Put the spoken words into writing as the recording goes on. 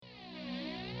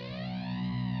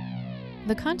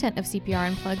The content of CPR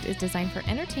Unplugged is designed for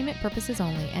entertainment purposes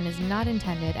only and is not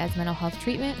intended as mental health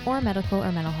treatment or medical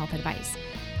health advice.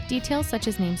 Details such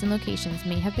as names and locations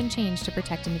may have been changed to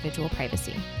protect individual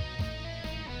privacy.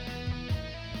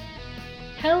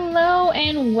 Hello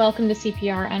and welcome to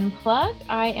CPR Unplugged.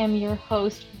 I am your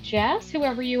host, Jess.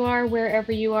 Whoever you are,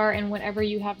 wherever you are, and whatever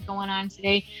you have going on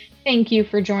today, thank you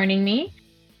for joining me.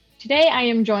 Today, I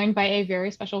am joined by a very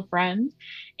special friend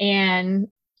and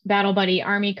battle buddy,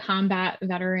 Army combat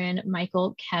veteran,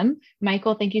 Michael Kemp.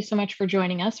 Michael, thank you so much for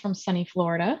joining us from sunny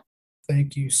Florida.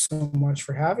 Thank you so much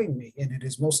for having me. And it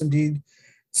is most indeed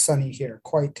sunny here.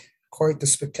 Quite the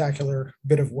spectacular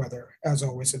bit of weather, as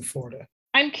always, in Florida.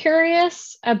 I'm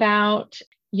curious about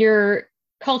your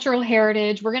cultural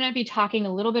heritage. We're going to be talking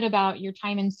a little bit about your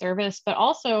time in service, but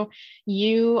also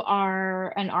you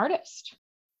are an artist.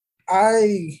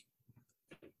 I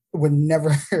would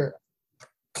never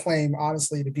claim,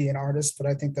 honestly, to be an artist, but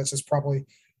I think that's just probably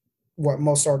what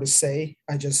most artists say.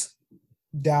 I just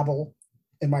dabble,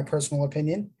 in my personal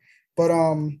opinion. But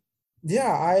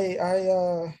yeah,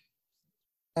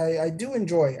 I do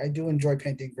enjoy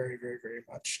painting very, very, very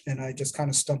much. And I just kind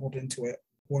of stumbled into it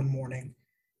one morning,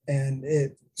 and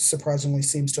it surprisingly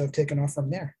seems to have taken off from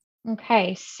there.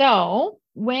 Okay, so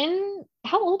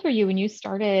how old were you when you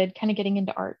started kind of getting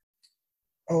into art?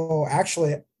 Oh,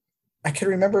 actually, I can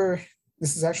remember,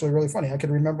 this is actually really funny. I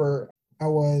can remember it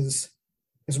was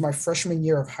my freshman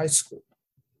year of high school,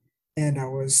 and I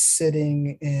was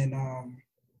sitting in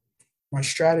my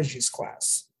strategies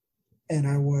class, and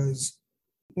I was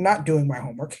not doing my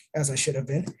homework as I should have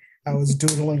been. I was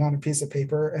doodling on a piece of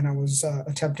paper, and I was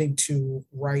attempting to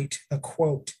write a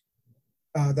quote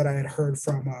that I had heard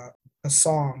from a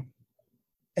song.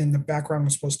 And the background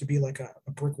was supposed to be like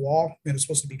a brick wall. It was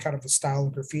supposed to be kind of a style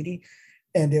of graffiti.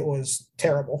 And it was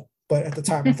terrible. But at the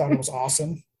time, I thought it was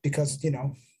awesome because,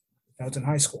 I was in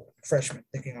high school, freshman,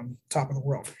 thinking I'm top of the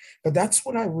world. But that's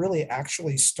when I really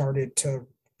actually started to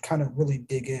kind of really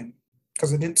dig in,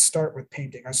 because I didn't start with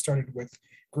painting. I started with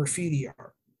graffiti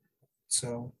art.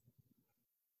 So,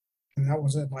 and that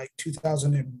was in like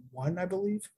 2001, I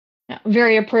believe.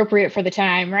 Very appropriate for the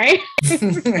time, right?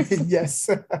 Yes.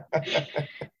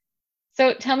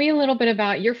 So tell me a little bit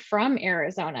about, you're from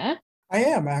Arizona. I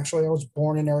am actually. I was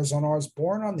born in Arizona. I was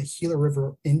born on the Gila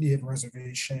River Indian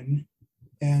Reservation.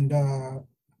 And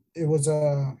it was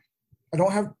I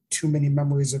don't have too many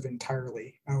memories of it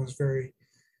entirely. I was very,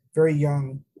 very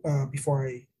young before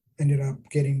I ended up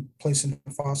getting placed into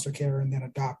foster care and then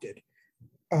adopted.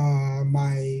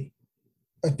 My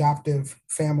adoptive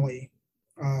family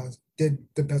did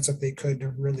the best that they could to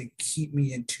really keep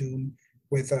me in tune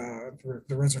with the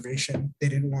reservation. They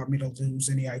didn't want me to lose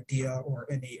any idea or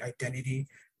any identity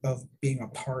of being a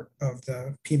part of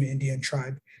the Pima Indian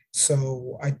tribe.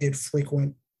 So I did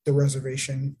frequent the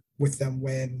reservation with them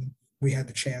when we had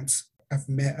the chance. I've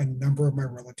met a number of my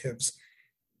relatives,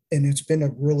 and it's been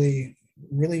a really,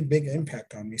 really big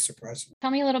impact on me, surprisingly.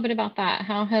 Tell me a little bit about that.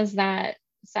 How has that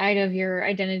side of your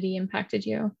identity impacted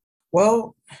you?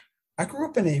 Well, I grew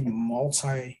up in a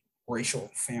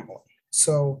multiracial family.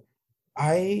 So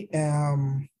I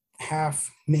am half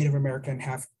Native American,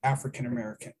 half African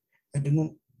American. I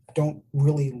don't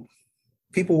really,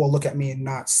 people will look at me and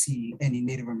not see any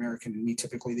Native American in me.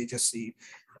 Typically, they just see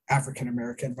African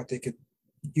American, but they could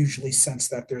usually sense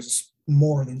that there's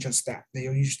more than just that. They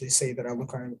usually say that I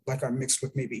look like I'm mixed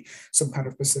with maybe some kind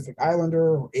of Pacific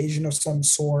Islander or Asian of some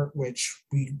sort, which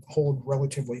we hold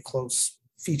relatively close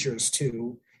features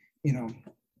to.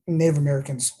 Native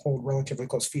Americans hold relatively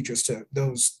close features to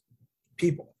those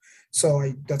people.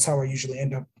 So that's how I usually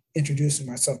end up introducing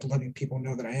myself, to letting people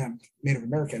know that I am Native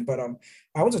American. But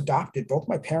I was adopted. Both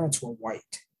my parents were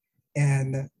white.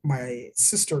 And my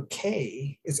sister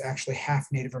Kay is actually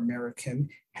half Native American,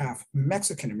 half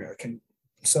Mexican American.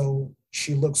 So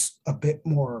she looks a bit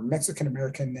more Mexican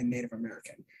American than Native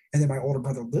American. And then my older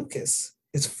brother Lucas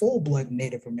is full-blood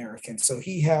Native American. So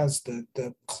he has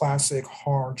the classic,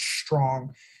 hard,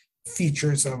 strong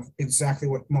features of exactly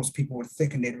what most people would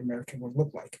think a Native American would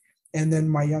look like. And then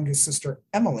my youngest sister,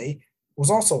 Emily,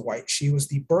 was also white. She was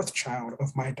the birth child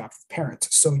of my adoptive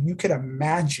parents. So you could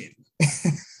imagine,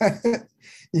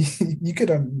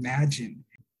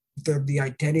 the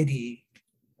identity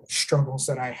struggles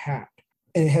that I had.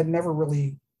 And it had never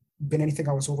really been anything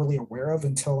I was overly aware of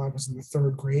until I was in the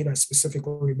third grade. I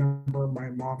specifically remember my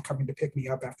mom coming to pick me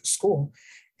up after school.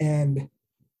 And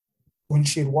when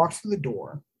she had walked through the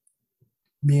door,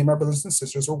 me and my brothers and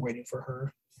sisters were waiting for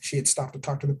her. She had stopped to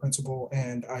talk to the principal,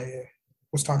 and I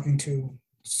was talking to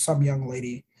some young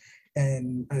lady,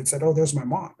 and I said, "Oh, there's my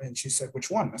mom." And she said,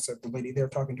 "Which one?" I said, "The lady there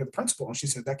talking to the principal." And she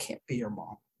said, "That can't be your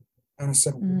mom." And I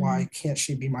said, Mm, why can't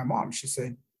she be my mom? She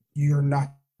said, you're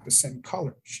not the same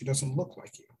color. She doesn't look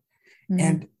like you. mm,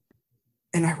 And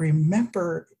and I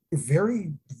remember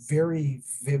very, very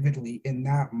vividly in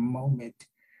that moment,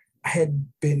 I had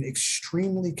been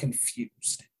extremely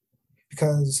confused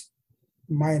because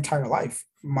my entire life,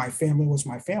 my family was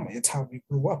my family. It's how we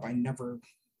grew up. I never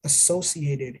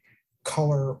associated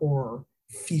color or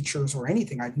features or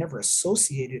anything. I'd never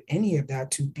associated any of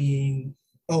that to being,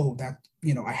 oh, that,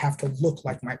 I have to look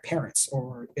like my parents,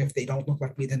 or if they don't look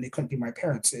like me, then they couldn't be my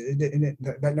parents.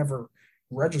 That never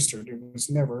registered. It was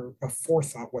never a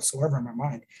forethought whatsoever in my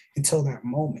mind until that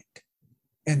moment.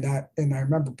 And I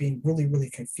remember being really,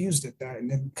 really confused at that and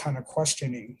then kind of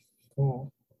questioning,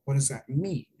 well, what does that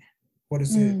mean? What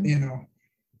is it? mm,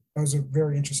 That was a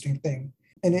very interesting thing.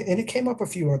 And it came up a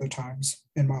few other times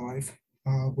in my life.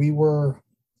 We were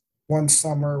one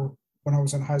summer when I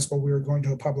was in high school, we were going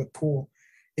to a public pool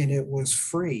and it was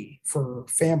free for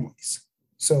families.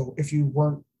 So if you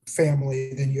weren't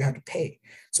family, then you had to pay.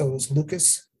 So it was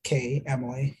Lucas, Kay,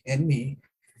 Emily, and me,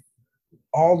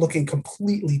 all looking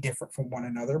completely different from one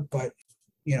another, but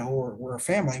we're a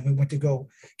family. We went to go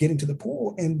get into the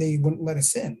pool and they wouldn't let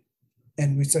us in.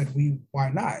 And we said, why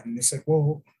not? And they said,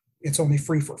 well, it's only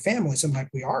free for families. I'm like,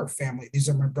 we are a family. These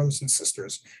are my brothers and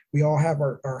sisters. We all have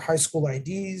our high school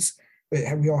IDs.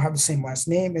 We all have the same last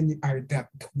name. And that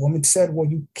woman said, well,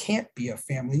 you can't be a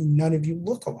family. None of you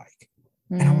look alike.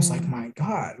 And I was like, mm, my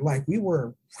God, like we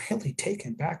were really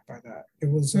taken back by that.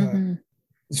 mhm.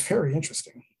 It's very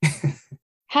interesting.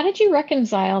 How did you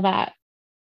reconcile that?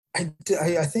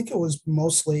 I think it was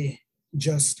mostly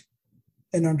just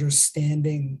an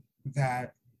understanding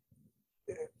that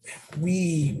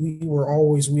we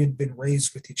had been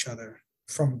raised with each other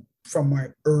from my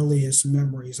earliest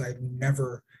memories. I'd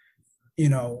never,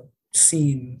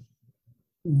 seen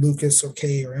Lucas or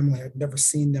Kay or Emily. I'd never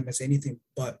seen them as anything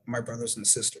but my brothers and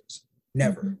sisters.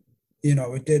 Never. Mhm.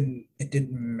 It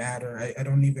didn't matter. I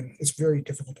don't even, it's very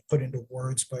difficult to put into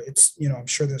words, but I'm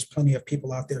sure there's plenty of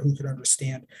people out there who could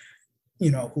understand, who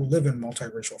live in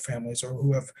multiracial families or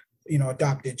who have,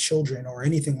 adopted children or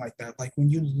anything like that. Like when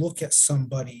you look at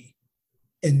somebody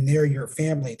and they're your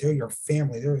family, they're your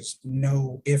family. There's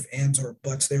no if, ands, or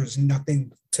buts. There's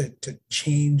nothing to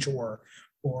change or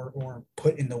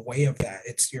put in the way of that.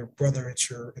 It's your brother, it's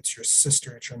your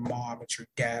sister, it's your mom, it's your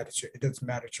dad, it doesn't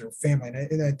matter, it's your family.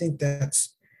 And I think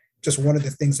that's just one of the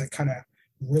things that kind of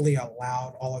really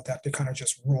allowed all of that to kind of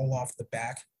just roll off the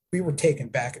back. We were taken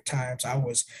back at times. I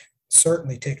was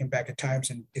certainly taken back at times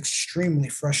and extremely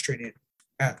frustrated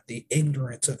at the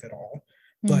ignorance of it all.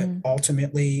 But Mm.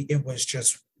 ultimately, it was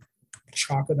just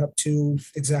chalk it up to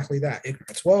exactly that,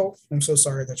 ignorance. Well, I'm so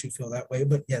sorry that you feel that way,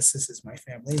 but yes, this is my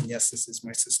family, and yes, this is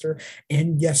my sister,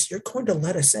 and yes, you're going to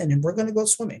let us in, and we're going to go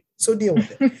swimming. So deal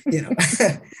with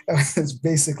it. That's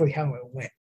basically how it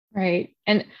went. Right.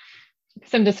 And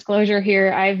some disclosure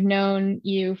here, I've known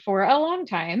you for a long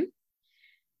time.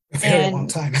 A very long And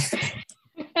time.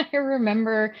 I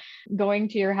remember going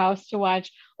to your house to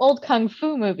watch old kung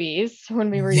fu movies when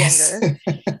we were Yes. younger.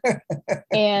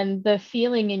 And the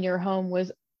feeling in your home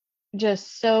was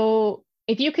just so,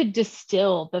 if you could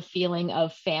distill the feeling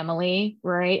of family,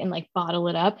 right, and like bottle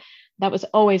it up, that was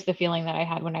always the feeling that I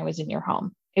had when I was in your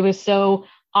home. It was so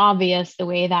obvious the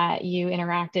way that you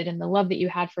interacted and the love that you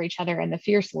had for each other and the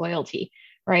fierce loyalty,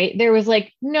 right? There was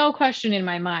like no question in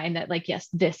my mind that, like, yes,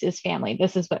 this is family.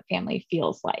 This is what family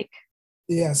feels like.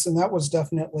 Yes, and that was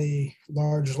definitely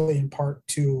largely in part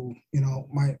to,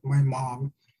 my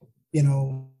mom. You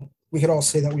know, we could all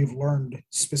say that we've learned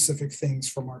specific things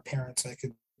from our parents. I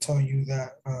could tell you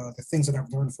that the things that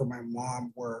I've learned from my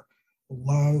mom were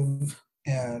love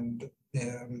and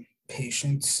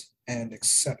patience and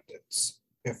acceptance.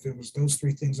 If it was those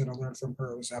three things that I learned from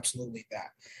her, it was absolutely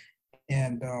that.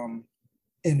 And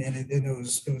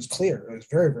it was clear. It was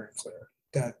very, very clear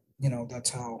that that's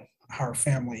how our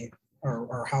family or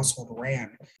our household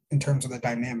ran in terms of the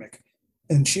dynamic.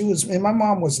 And my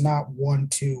mom was not one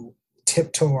to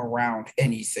tiptoe around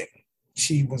anything.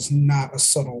 She was not a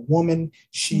subtle woman.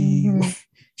 She Mm-hmm.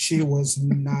 she was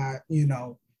not,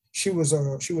 she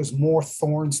was more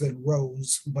thorns than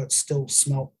rose, but still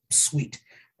smelled sweet.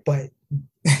 But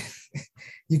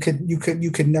you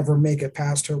could never make it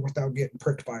past her without getting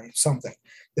pricked by something.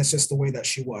 That's just the way that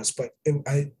she was. But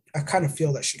I kind of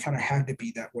feel that she kind of had to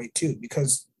be that way too,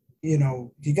 because you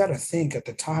got to think at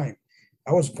the time.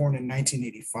 I was born in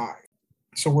 1985,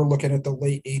 so we're looking at the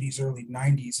late 80s, early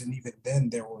 90s, and even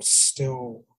then it was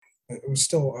still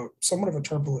somewhat of a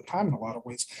turbulent time in a lot of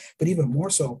ways. But even more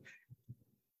so,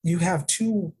 you have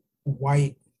two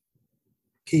white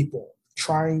people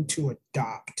trying to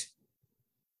adopt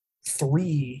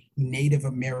three Native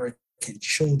American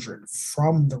children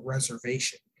from the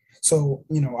reservation. So,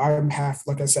 I'm half,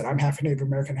 like I said, I'm half Native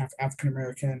American, half African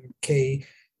American. Kay,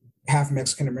 half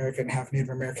Mexican American, half Native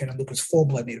American, and Luke is full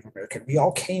blood Native American. We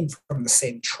all came from the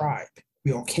same tribe.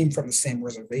 We all came from the same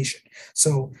reservation.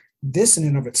 So this in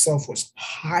and of itself was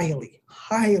highly,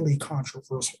 highly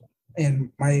controversial.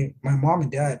 And my mom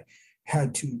and dad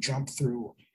had to jump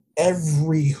through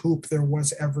every hoop there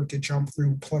was ever to jump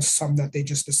through, plus some that they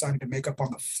just decided to make up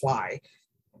on the fly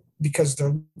because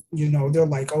they're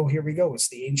like, oh, here we go. It's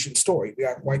the ancient story. We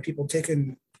got white people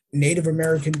taking Native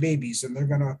American babies and they're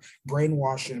gonna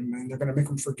brainwash them and they're gonna make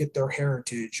them forget their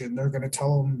heritage and they're gonna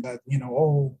tell them that,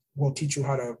 oh, we'll teach you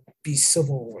how to be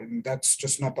civil and that's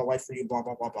just not the life for you, blah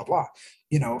blah blah blah blah.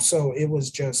 So it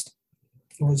was just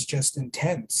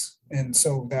intense. And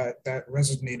so that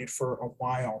resonated for a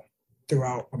while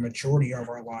throughout a majority of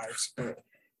our lives. But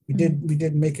we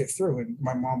did make it through, and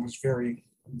my mom was very,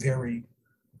 very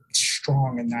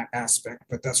strong in that aspect.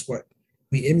 But that's what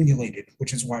we emulated,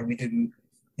 which is why we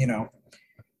you know,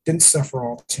 didn't suffer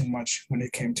all too much when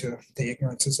it came to the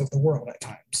ignorances of the world at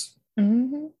times.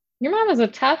 Hmm. Your mom was a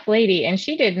tough lady and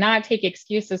she did not take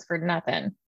excuses for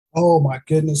nothing. Oh my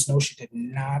goodness, no, she did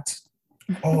not.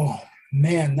 Oh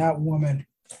man, that woman.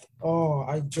 Oh,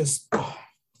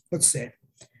 let's see.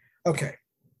 Okay,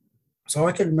 so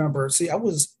I can remember. See,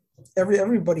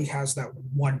 everybody has that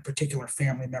one particular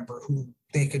family member who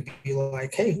they could be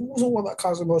like, hey, who was the one that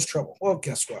caused the most trouble? Well,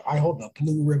 guess what? I hold the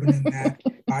blue ribbon in that.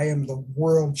 I am the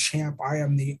world champ. I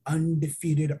am the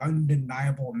undefeated,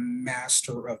 undeniable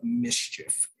master of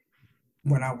mischief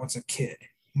when I was a kid.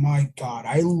 My God,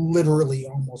 I literally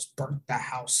almost burnt the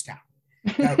house down.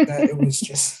 That it was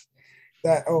just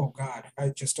that, oh God, I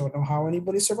just don't know how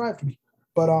anybody survived me.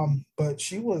 But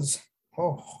she was,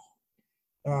 oh,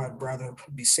 I'd rather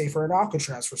be safer in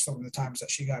Alcatraz for some of the times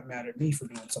that she got mad at me for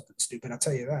doing something stupid. I'll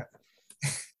tell you that.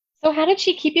 So, how did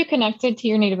she keep you connected to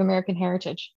your Native American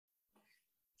heritage?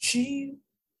 She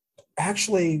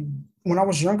actually, when I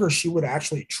was younger, she would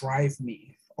actually drive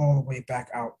me all the way back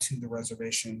out to the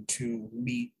reservation to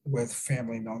meet with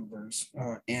family members,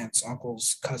 aunts,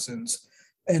 uncles, cousins.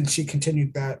 And she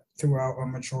continued that throughout a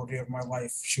majority of my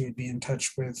life. She would be in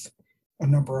touch with a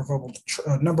number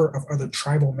of other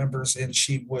tribal members, and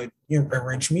she would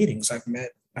arrange meetings.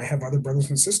 I have other brothers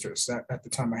and sisters that at the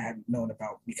time I hadn't known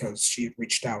about because she had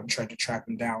reached out and tried to track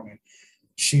them down, and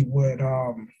she would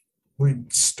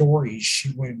read stories.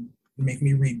 She would make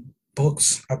me read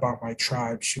books about my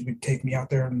tribe. She would take me out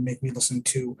there and make me listen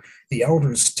to the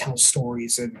elders tell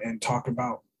stories and talk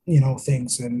about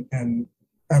things, and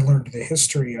I learned the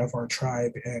history of our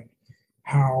tribe and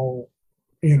how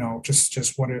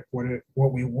just what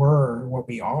we were, what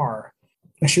we are.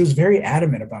 And she was very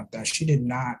adamant about that. She did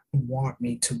not want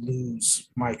me to lose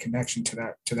my connection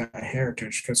to that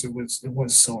heritage because it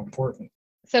was so important.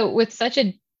 So, with such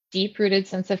a deep rooted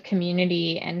sense of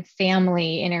community and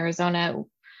family in Arizona,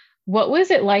 what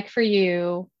was it like for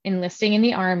you enlisting in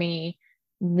the army,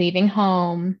 leaving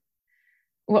home?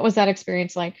 What was that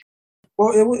experience like?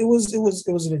 Well, it was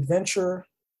an adventure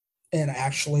and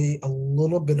actually a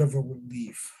little bit of a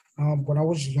relief. When I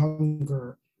was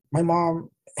younger, my mom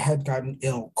had gotten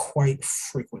ill quite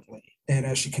frequently, and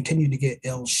as she continued to get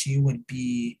ill, she would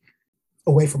be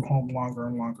away from home longer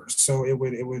and longer. So it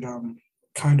would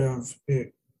kind of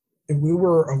we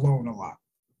were alone a lot.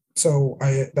 So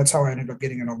I that's how I ended up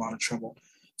getting in a lot of trouble.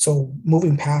 So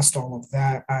moving past all of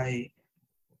that, I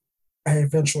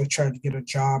eventually tried to get a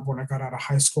job when I got out of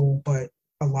high school, but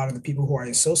a lot of the people who I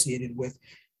associated with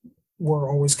were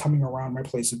always coming around my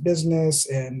place of business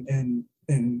and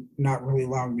not really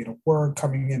allowing me to work,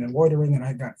 coming in and loitering, and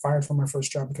I got fired from my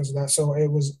first job because of that. So it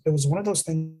was one of those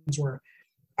things where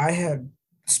I had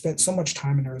spent so much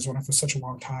time in Arizona for such a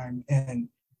long time and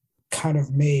kind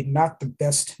of made not the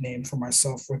best name for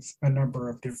myself with a number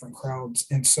of different crowds.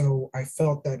 And so I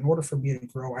felt that in order for me to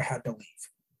grow, I had to leave.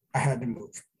 I had to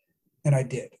move. And I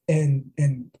did. And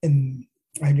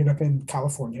I ended up in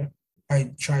California.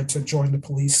 I tried to join the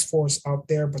police force out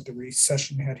there, but the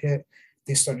recession had hit.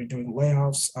 They started doing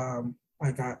layoffs.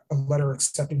 I got a letter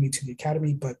accepting me to the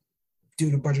academy, but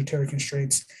due to budgetary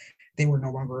constraints, they were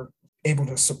no longer able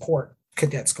to support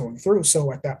cadets going through.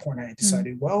 So at that point, I Mm.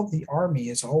 decided, well, the Army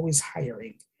is always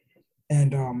hiring.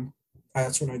 And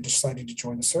that's when I decided to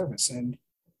join the service. And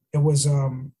it was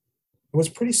um, it was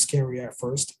pretty scary at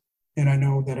first. And I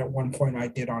know that at one point I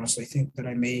did honestly think that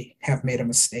I may have made a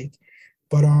mistake,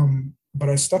 but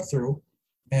I stuck through,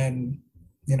 and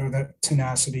that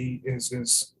tenacity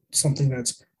is something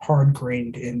that's hard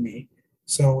grained in me.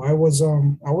 So I was a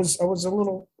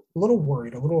little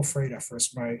worried, a little afraid at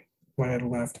first when I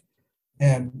left.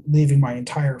 and leaving my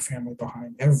entire family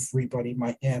behind. Everybody,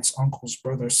 my aunts, uncles,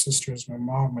 brothers, sisters, my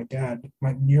mom, my dad,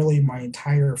 nearly my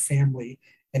entire family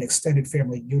and extended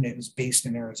family unit is based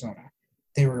in Arizona.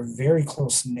 They were very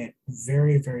close knit,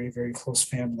 very, very, very close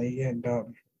family. And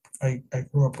I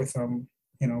grew up with them,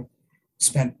 you know,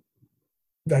 spent,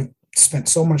 I spent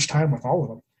so much time with all of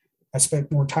them. I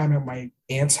spent more time at my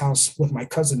aunt's house with my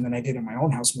cousin than I did in my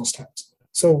own house most times.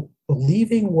 So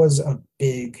leaving was a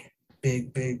big,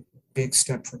 big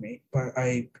step for me, but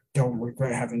I don't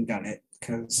regret having done it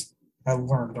because I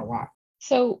learned a lot.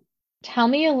 So tell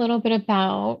me a little bit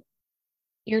about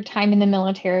your time in the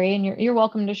military, and you're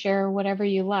welcome to share whatever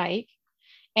you like.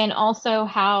 And also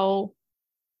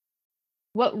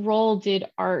what role did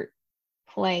art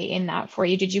play in that for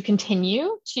you? Did you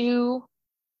continue to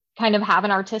kind of have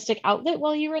an artistic outlet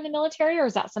while you were in the military, or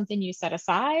is that something you set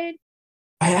aside?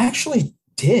 I actually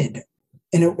did,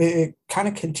 and it kind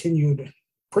of continued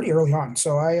pretty early on.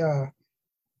 So I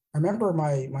remember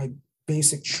my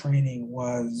basic training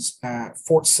was at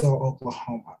Fort Sill,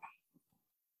 Oklahoma,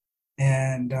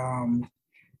 and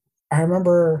I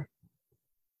remember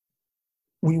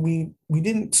we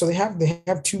didn't. So they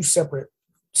have two separate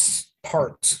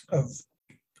parts of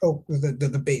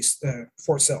the base, the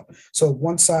Fort Sill. So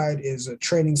one side is a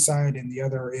training side, and the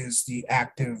other is the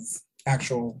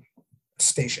actual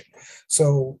station.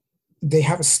 So they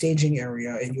have a staging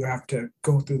area, and you have to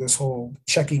go through this whole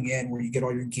checking in where you get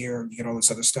all your gear, you get all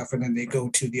this other stuff, and then you go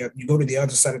to the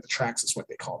other side of the tracks is what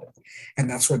they called it, and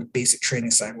that's where the basic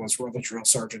training side was, where the drill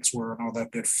sergeants were, and all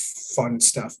that good fun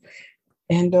stuff.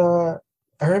 And I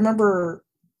remember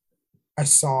I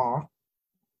saw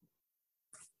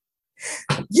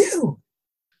you.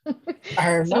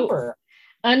 I So remember,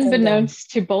 and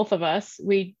unbeknownst to both of us,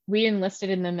 we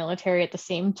enlisted in the military at the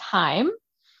same time,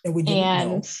 and we didn't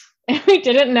and know. we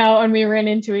didn't know, and we ran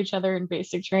into each other in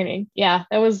basic training. Yeah,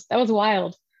 that was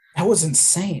wild. That was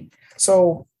insane.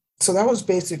 So that was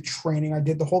basic training. I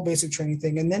did the whole basic training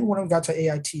thing, and then when I got to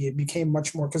AIT, it became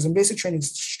much more because in basic training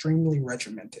it's extremely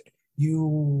regimented.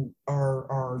 You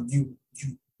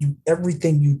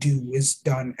everything you do is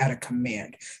done at a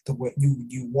command. The way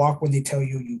you walk when they tell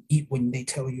you, you eat when they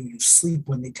tell you, you sleep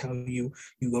when they tell you,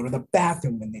 you go to the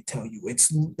bathroom when they tell you.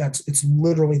 It's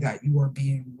literally that you are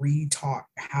being retaught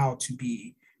how to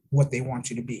be what they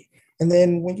want you to be. And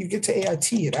then when you get to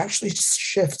AIT, it actually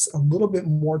shifts a little bit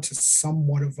more to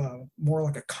somewhat of a more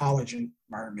like a college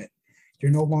environment.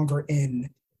 You're no longer in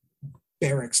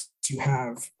barracks. You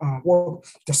have well,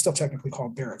 they're still technically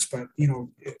called barracks, but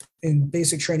in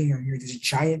basic training, you're these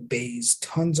giant bays,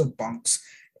 tons of bunks.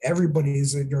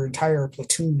 Your entire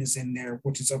platoon is in there,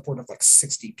 which is upward of like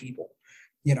 60 people.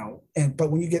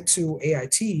 But when you get to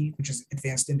AIT, which is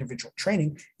advanced individual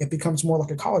training, it becomes more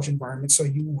like a college environment. So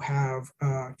you have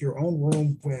your own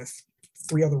room with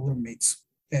three other roommates,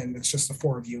 and it's just the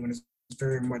four of you, and it's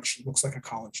very much looks like a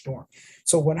college dorm.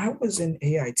 So when I was in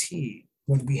AIT,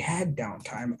 when we had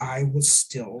downtime, I was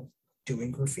still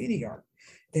doing graffiti art.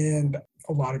 And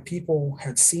a lot of people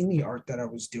had seen the art that I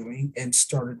was doing and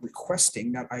started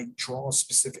requesting that I draw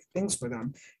specific things for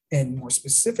them, and more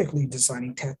specifically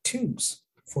designing tattoos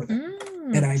for them.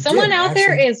 And I Someone did. I out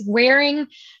there actually, is wearing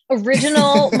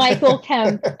original Michael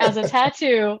Kemp as a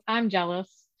tattoo. I'm jealous.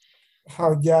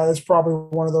 yeah, it's probably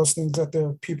one of those things that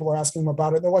the people are asking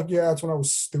about it. They're like, yeah, that's when I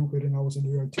was stupid and I was in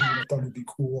AIT and I thought it'd be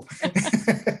cool.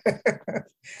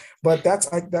 But that's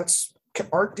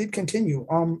art did continue.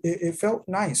 It felt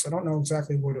nice. I don't know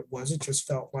exactly what it was. It just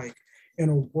felt like in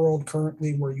a world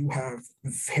currently where you have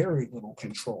very little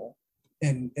control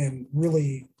and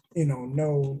really,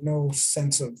 no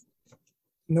sense of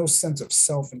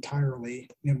self entirely.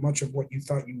 Much of what you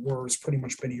thought you were has pretty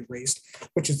much been erased,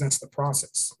 that's the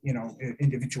process.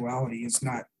 Individuality is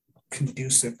not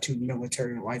conducive to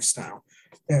military lifestyle,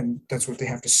 and that's what they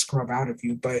have to scrub out of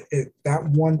you. But that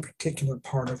one particular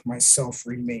part of myself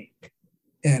remained,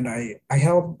 and I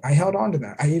held on to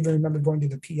that. I even remember going to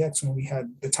the PX when we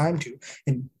had the time to,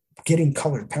 and getting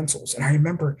colored pencils. And I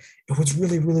remember it was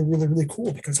really, really, really, really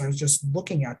cool because I was just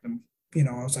looking at them.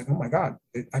 I was like, oh my God,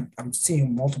 I'm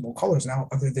seeing multiple colors now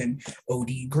other than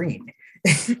OD green,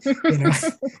 you know,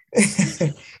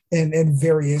 and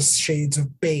various shades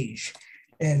of beige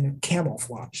and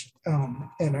camouflage.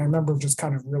 And I remember just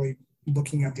kind of really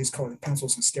looking at these colored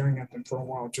pencils and staring at them for a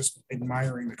while, just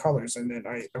admiring the colors. And then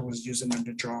I was using them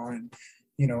to draw, and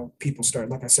people started,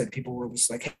 like I said, people were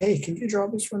just like, hey, can you draw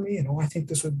this for me? And I think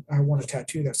I want a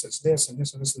tattoo that says this and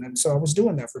this and this. And then so I was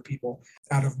doing that for people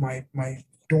out of my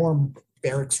dorm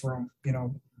barracks room,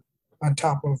 on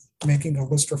top of making a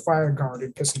list for fire guard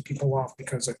and pissing people off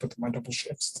because I put them on double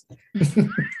shifts.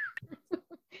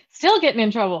 Still getting in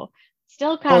trouble.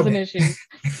 still Oh, causing issues.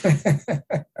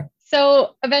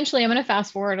 So eventually, I'm going to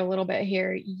fast forward a little bit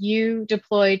here. You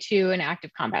deploy to an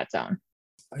active combat zone.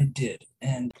 I did.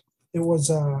 And it was,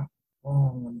 let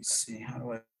me see, how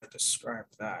do I describe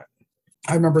that?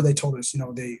 I remember they told us,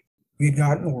 we had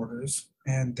gotten orders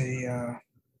and they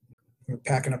were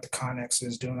packing up the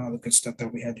connexes, doing all the good stuff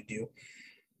that we had to do.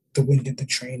 We did the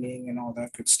training and all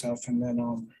that good stuff. And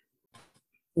then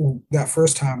that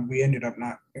first time we ended up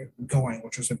not going,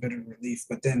 which was a bit of relief.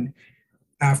 But then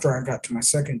after I got to my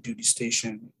second duty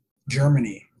station,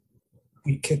 Germany,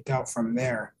 we kicked out from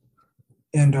there.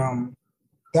 And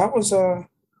that was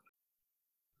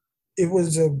it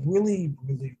was a really,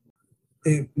 really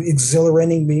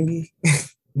exhilarating, maybe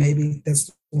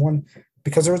that's one,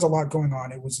 because there was a lot going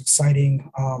on. It was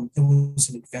exciting. It was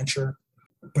an adventure,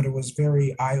 but it was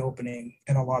very eye-opening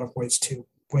in a lot of ways too.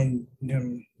 When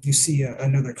you see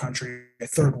another country, a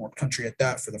third world country at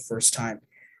that, for the first time,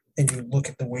 and you look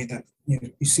at the way that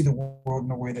you see the world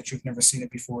in a way that you've never seen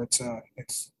it before,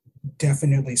 it's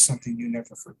definitely something you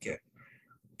never forget.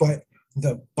 But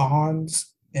the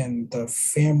bonds and the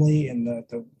family and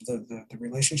the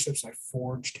relationships I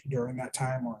forged during that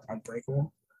time are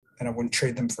unbreakable, and I wouldn't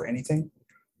trade them for anything.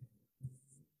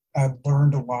 I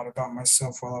learned a lot about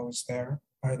myself while I was there.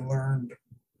 I learned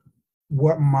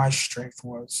what my strength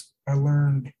was. I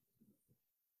learned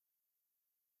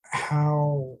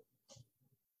how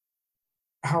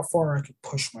far I could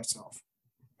push myself.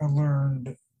 I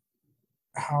learned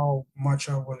how much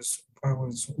I was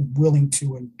willing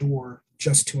to endure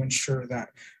just to ensure that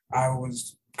I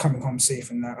was coming home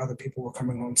safe and that other people were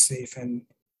coming home safe. And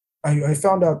I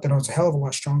found out that I was a hell of a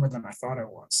lot stronger than I thought I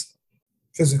was,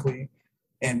 physically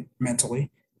and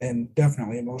mentally, and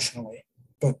definitely emotionally.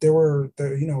 But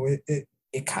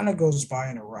it kind of goes by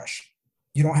in a rush.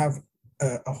 You don't have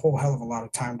a whole hell of a lot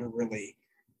of time to really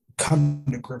come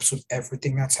to grips with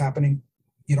everything that's happening.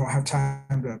 You don't have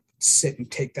time to sit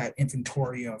and take that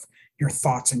inventory of your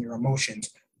thoughts and your emotions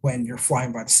when you're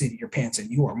flying by the seat of your pants, and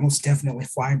you are most definitely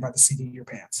flying by the seat of your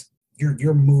pants.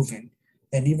 You're moving,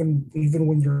 and even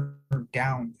when you're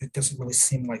down, it doesn't really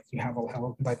seem like you have a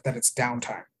hell like that. It's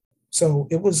downtime. So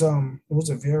it was a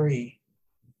very,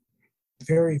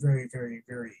 very, very, very,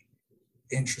 very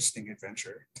interesting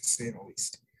adventure, to say the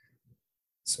least.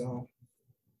 So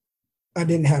I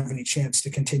didn't have any chance to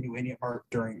continue any art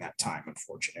during that time,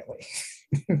 unfortunately.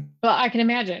 Well, I can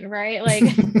imagine, right? Like,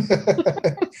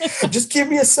 just give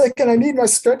me a second. I need my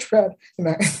sketch pad.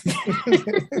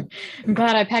 I'm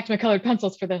glad I packed my colored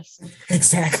pencils for this.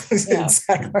 Exactly. Yeah.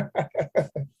 Exactly.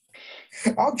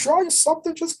 I'll draw you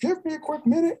something. Just give me a quick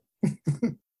minute.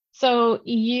 So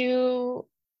you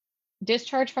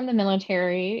discharged from the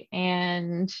military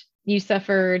and you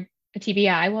suffered a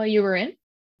TBI while you were in?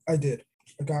 I did.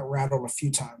 I got rattled a few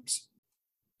times.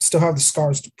 Still have the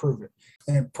scars to prove it,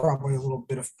 and probably a little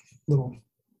bit of little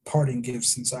parting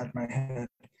gifts inside my head.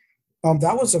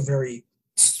 That was a very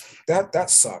that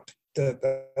sucked.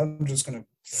 I'm just gonna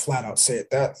flat out say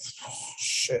it. That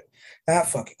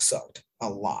fucking sucked a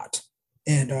lot.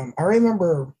 And I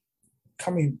remember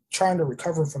trying to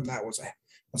recover from that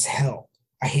was hell.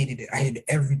 I hated it. I hated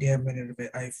every damn minute of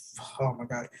it. Oh my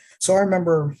god. So I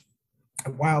remember a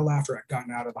while after I'd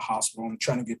gotten out of the hospital and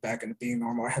trying to get back into being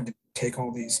normal, I had to take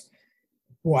all these.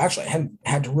 Well, actually, I hadn't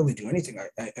had to really do anything. I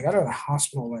got out of the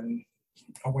hospital and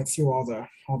I went through all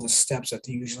the steps that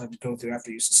you usually have to go through after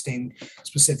you sustain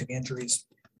specific injuries,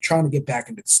 trying to get back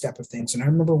into the step of things. And I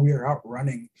remember we were out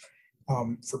running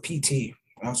for PT.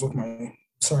 I was with my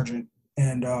sergeant,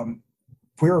 and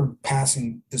we were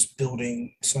passing this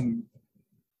building, some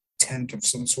tent of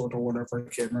some sort or whatever.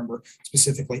 I can't remember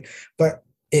specifically, but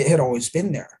it had always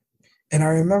been there. And I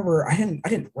remember I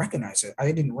didn't recognize it.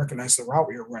 I didn't recognize the route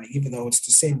we were running, even though it's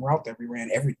the same route that we ran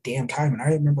every damn time. And I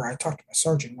remember I talked to my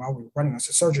sergeant while we were running. I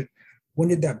said, "Sergeant, when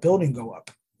did that building go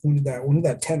up? When did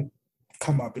that tent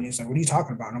come up?" And he's like, "What are you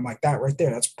talking about?" And I'm like, "That right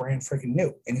there, that's brand freaking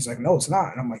new." And he's like, "No, it's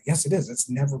not." And I'm like, "Yes, it is.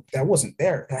 That wasn't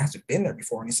there. That hasn't been there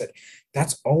before." And he said,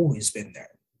 "That's always been there."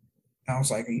 And I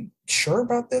was like, "Are you sure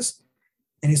about this?"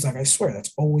 And he's like, "I swear,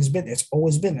 that's always been there. It's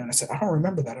always been there." And I said, "I don't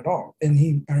remember that at all."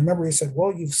 And I remember he said,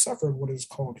 "Well, you've suffered what is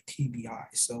called TBI.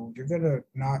 So you're going to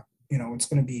not, it's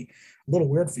going to be a little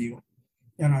weird for you."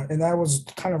 And that was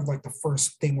kind of like the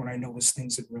first thing when I noticed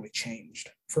things had really changed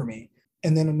for me.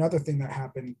 And then another thing that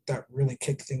happened that really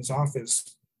kicked things off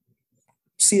is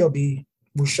CLB.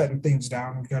 We're shutting things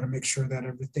down. We've got to make sure that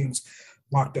everything's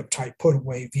locked up tight, put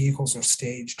away, vehicles are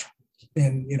staged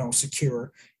and,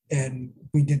 secure. And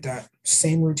we did that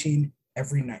same routine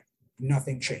every night.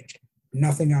 Nothing changed.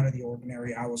 Nothing out of the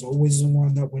ordinary. I was always the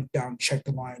one that went down, checked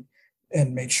the line,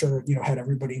 and make sure, had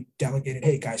everybody delegated,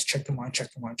 hey guys, check the line,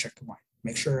 check the line, check the line,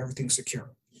 make sure everything's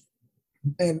secure.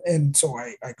 And so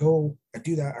I go, I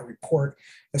do that, I report,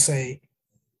 I say,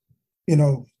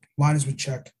 line has been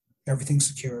checked, everything's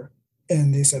secure.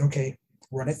 And they said, okay,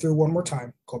 run it through one more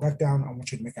time, go back down. I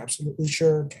want you to make absolutely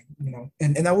sure,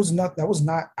 and that was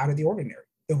not out of the ordinary.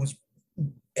 It was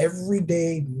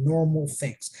everyday normal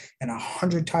things. And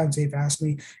 100 times they've asked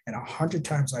me, and 100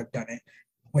 times I've done it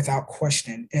without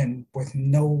question and with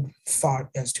no thought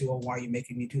as to, oh, why are you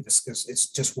making me do this? Because it's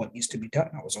just what needs to be done.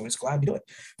 I was always glad to do it.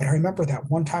 But I remember that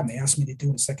one time they asked me to do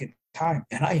it a second time,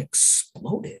 and I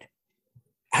exploded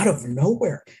out of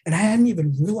nowhere. And I hadn't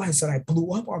even realized that I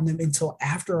blew up on them until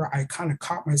after I kind of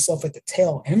caught myself at the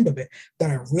tail end of it,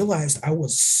 that I realized I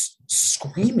was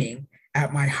screaming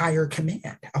at my higher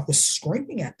command. I was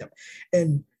screaming at them.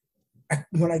 And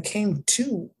when I came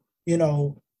to,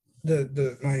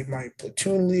 my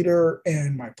platoon leader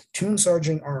and my platoon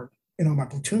sergeant are, my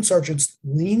platoon sergeant's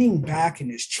leaning back in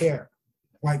his chair,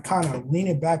 like kind of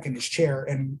leaning back in his chair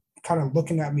and kind of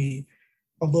looking at me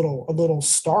a little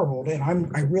startled. And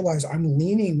I realize I'm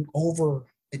leaning over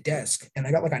the desk and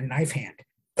I got like a knife hand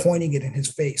pointing it in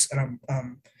his face. And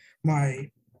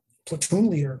my platoon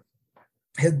leader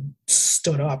had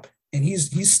stood up, and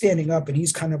he's standing up, and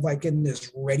he's kind of like in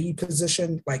this ready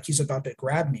position, like he's about to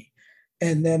grab me.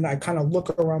 And then I kind of look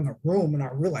around the room and I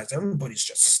realize everybody's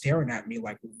just staring at me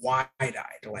like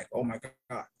wide-eyed, like, oh my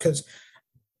God, because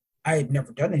I had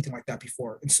never done anything like that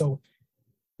before. And so,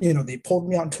 they pulled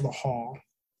me out into the hall,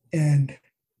 and,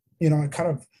 I kind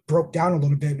of broke down a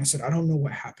little bit, and I said, I don't know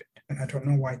what happened, and I don't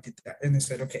know why I did that. And they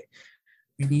said, okay,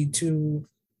 we need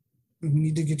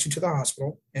to get you to the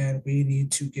hospital, and we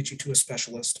need to get you to a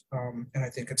specialist. And I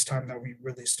think it's time that we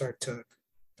really start to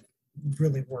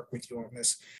really work with you on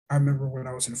this. I remember when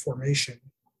I was in formation,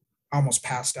 I almost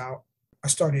passed out.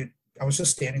 I was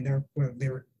just standing there when they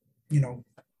were,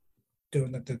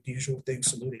 doing the usual thing,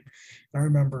 saluting. And I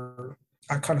remember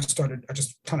I just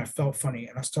kind of felt funny,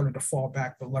 and I started to fall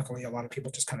back, but luckily a lot of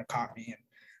people just kind of caught me, and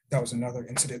that was another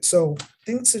incident. So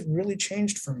things had really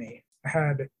changed for me. I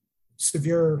had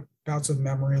severe bouts of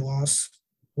memory loss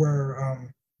where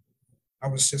I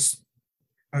would just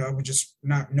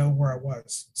not know where I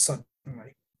was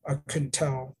suddenly. I couldn't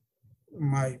tell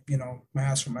my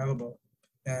ass from my elbow.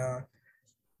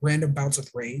 Random bouts of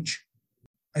rage.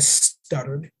 I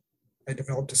stuttered. I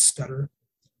developed a stutter.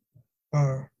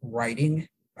 Writing.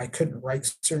 I couldn't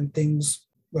write certain things.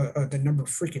 The number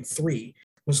freaking 3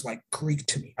 was like Greek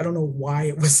to me. I don't know why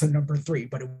it was the number 3,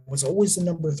 but it was always the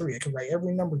number 3. I could write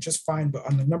every number just fine, but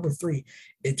on the number 3,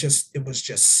 it was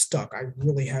just stuck. I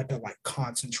really had to like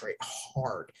concentrate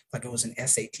hard, like it was an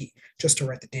SAT, just to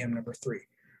write the damn number 3.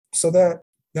 So that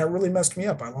really messed me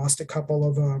up. I lost a couple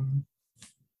of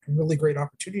really great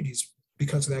opportunities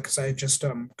because of that, because I had just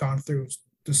gone through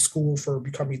the school for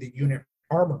becoming the unit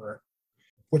armorer,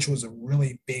 which was a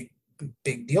really big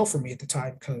deal for me at the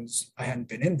time because I hadn't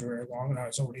been in very long, and I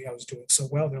was doing so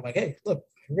well. They're like, hey, look,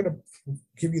 we're going to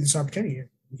give you this opportunity,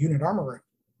 unit armorer.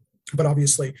 But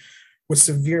obviously, with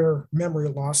severe memory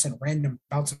loss and random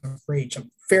bouts of rage,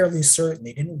 I'm fairly certain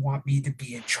they didn't want me to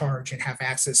be in charge and have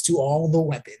access to all the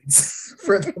weapons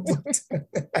for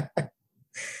the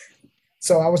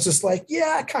So I was just like,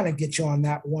 yeah, I kind of get you on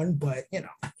that one, but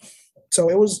so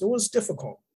it was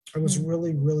difficult. It was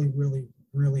really, really, really,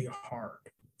 really hard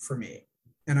for me.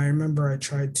 And I remember I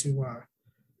tried to,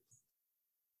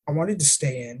 I wanted to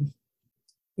stay in,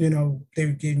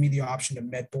 they gave me the option to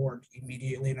med board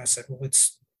immediately. And I said, well,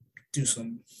 let's do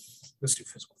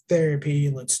physical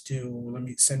therapy.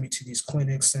 Send me to these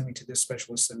clinics, send me to this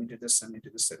specialist, send me to this, send me to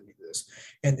this, send me to this.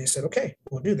 And they said, okay,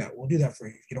 we'll do that. We'll do that for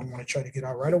you. If you don't want to try to get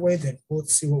out right away, then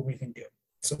let's see what we can do.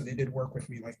 So they did work with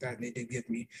me like that. And they did give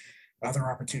me other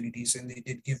opportunities, and they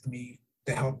did give me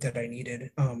the help that I needed.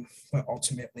 But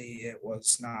ultimately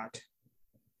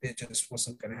it just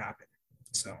wasn't going to happen.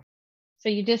 So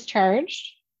you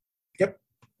discharged? Yep.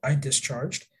 I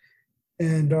discharged.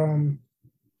 And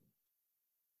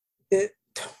it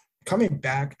coming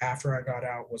back after I got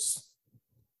out was,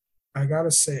 I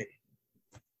gotta say,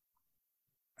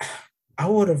 I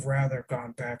would have rather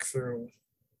gone back through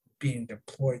being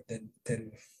deployed than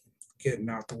getting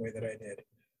out the way that I did.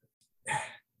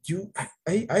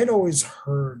 I'd always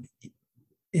heard,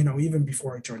 even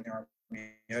before I joined the Army,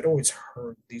 I'd always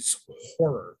heard these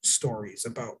horror stories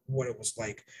about what it was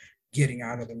like getting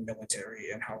out of the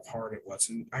military and how hard it was.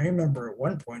 And I remember at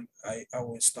one point, I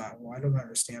always thought, well, I don't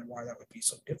understand why that would be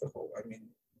so difficult. I mean,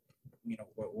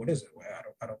 what is it?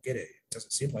 I don't get it. It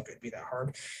doesn't seem like it'd be that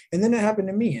hard. And then it happened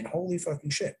to me, and holy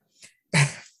fucking shit.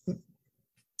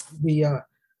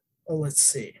 Let's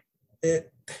see.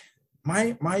 it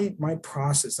my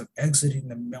process of exiting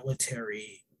the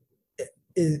military,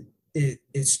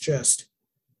 it's just,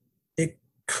 it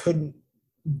couldn't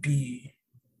be,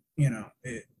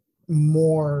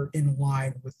 more in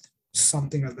line with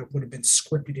something that would have been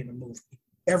scripted in a movie.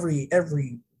 Every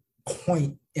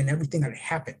point and everything that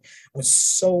happened was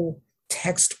so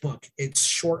textbook. It's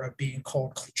short of being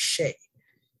called cliche,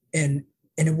 and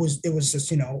it was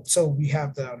just, so we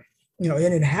have the,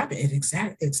 and it happened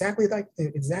exactly like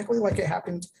it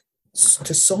happened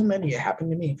to so many. It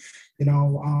happened to me, you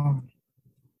know.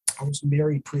 I was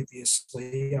married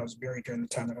previously. I was married during the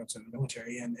time that I was in the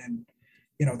military, and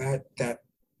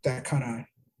that kind of,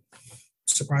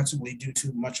 surprisingly, due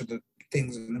to much of the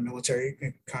things in the military,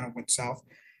 it kind of went south.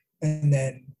 And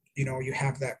then, you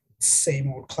have that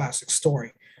same old classic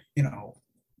story, you know,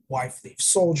 wife leaves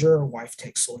soldier, wife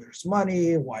takes soldier's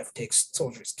money, wife takes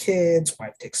soldier's kids,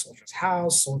 wife takes soldier's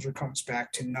house, soldier comes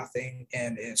back to nothing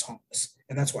and is homeless.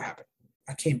 And that's what happened.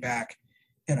 I came back,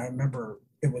 and I remember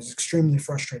it was extremely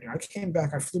frustrating. I came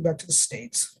back, I flew back to the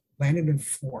States, landed in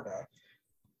Florida,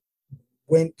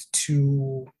 went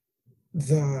to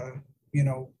the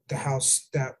house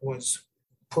that was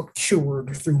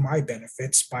procured through my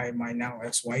benefits by my now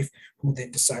ex-wife, who then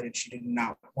decided she did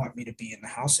not want me to be in the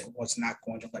house and was not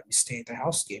going to let me stay at the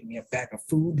house, gave me a bag of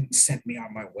food and sent me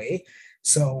on my way.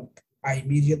 So I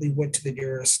immediately went to the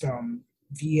nearest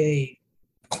VA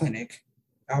clinic,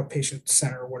 outpatient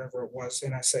center, or whatever it was,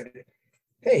 and I said,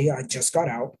 hey, I just got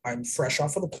out, I'm fresh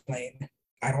off of the plane,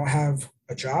 I don't have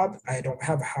a job, I don't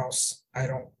have a house, I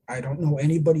don't know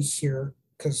anybody here,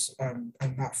 because I'm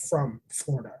not from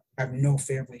Florida. I have no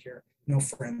family here, no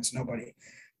friends, nobody.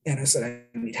 And I said,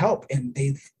 I need help. And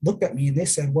they looked at me and they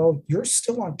said, well, you're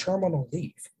still on terminal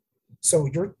leave. So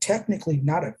you're technically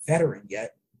not a veteran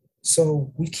yet.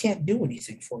 So we can't do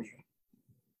anything for you.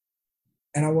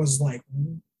 And I was like,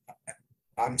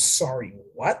 I'm sorry,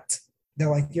 what? They're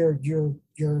like, you're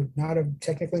not a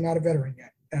technically not a veteran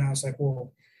yet. And I was like,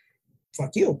 well,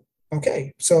 fuck you.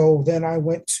 Okay. So then I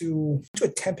went to a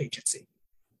temp agency,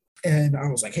 and I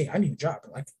was like, hey, I need a job.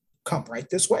 Like, come right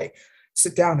this way,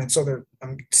 sit down. And so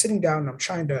I'm sitting down and I'm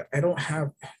trying to, I don't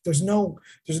have, there's no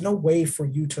way for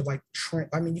you to like,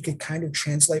 I mean, you could kind of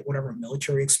translate whatever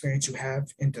military experience you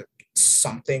have into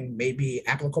something maybe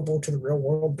applicable to the real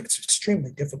world, but it's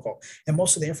extremely difficult. And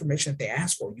most of the information that they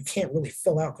ask for, you can't really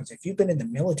fill out, because if you've been in the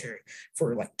military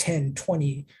for like 10,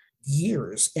 20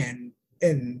 years, and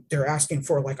they're asking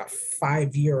for like a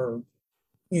 5-year,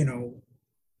 you know,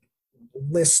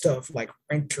 list of like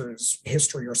renters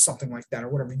history or something like that, or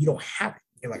whatever, you don't have it.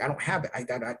 You're like, I don't have it. I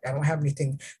don't have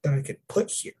anything that I could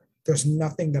put here. There's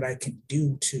nothing that I can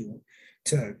do to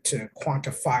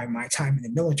quantify my time in the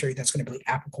military that's going to be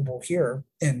applicable here.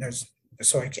 And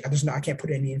I can't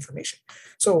put any information.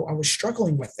 So I was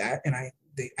struggling with that, and I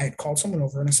had called someone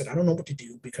over and I said, I don't know what to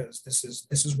do, because this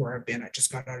is where I've been. I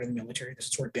just got out of the military. This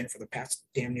is where I've been for the past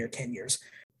damn near 10 years.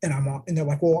 And they're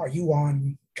like, well, are you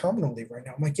on terminal leave right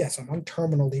now? I'm like, yes, I'm on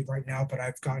terminal leave right now, but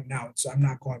I've gotten out, so I'm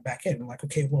not going back in. I'm like,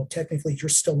 okay, well, technically you're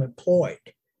still employed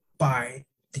by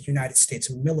the United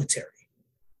States military,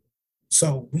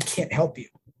 so we can't help you.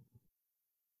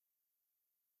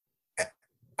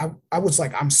 I was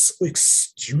like,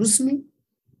 excuse me?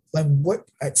 Like, what?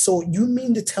 So you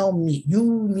mean to tell me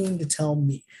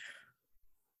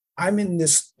I'm in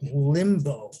this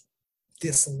limbo.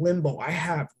 I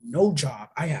have no job.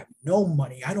 I have no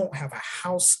money. I don't have a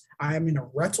house. I am in a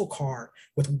rental car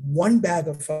with one bag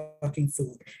of fucking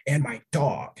food and my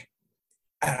dog.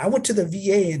 And I went to the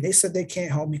VA and they said they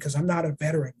can't help me because I'm not a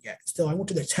veteran yet. Still, I went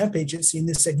to the temp agency and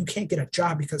they said you can't get a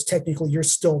job because technically you're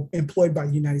still employed by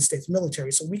the United States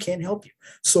military, so we can't help you.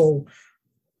 So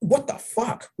what the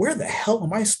fuck? Where the hell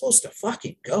am I supposed to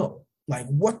fucking go? Like,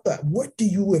 what do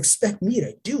you expect me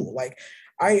to do? Like,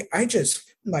 I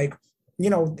just like,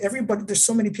 everybody, there's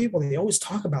so many people, they always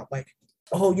talk about like,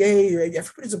 oh yeah,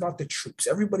 everybody's about the troops.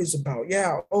 Everybody's about,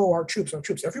 yeah, oh, our troops, our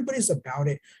troops. Everybody's about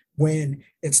it when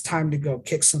it's time to go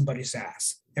kick somebody's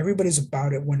ass. Everybody's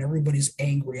about it when everybody's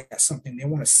angry at something. They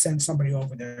want to send somebody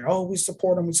over there. Oh, we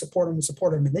support them, we support them, we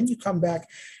support them. And then you come back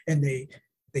and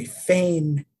they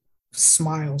feign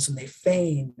smiles and they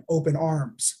feign open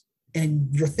arms, and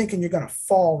you're thinking you're going to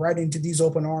fall right into these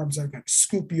open arms that are going to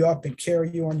scoop you up and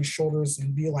carry you on your shoulders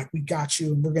and be like, we got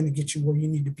you and we're going to get you where you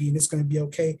need to be and it's going to be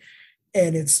okay.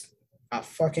 And it's a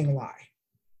fucking lie.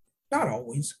 Not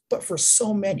always, but for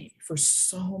so many,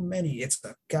 it's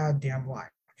a goddamn lie.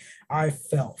 I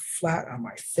fell flat on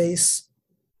my face,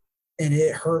 and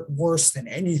it hurt worse than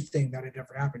anything that had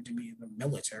ever happened to me in the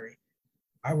military.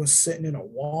 I was sitting in a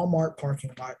Walmart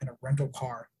parking lot in a rental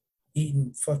car,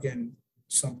 eating fucking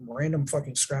some random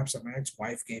fucking scraps that my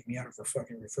ex-wife gave me out of her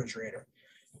fucking refrigerator,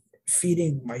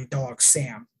 feeding my dog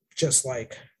Sam, just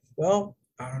like, well,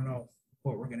 I don't know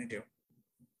what we're gonna do.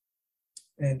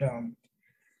 And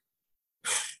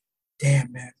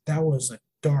damn man, that was a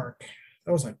dark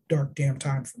damn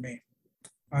time for me.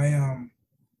 I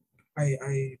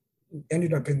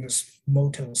ended up in this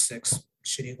Motel 6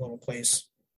 shitty little place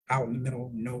out in the middle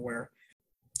of nowhere,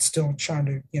 still trying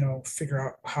to, figure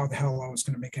out how the hell I was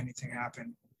going to make anything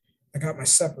happen. I got my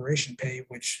separation pay,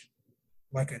 which,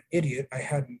 like an idiot, I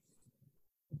hadn't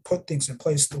put things in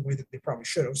place the way that they probably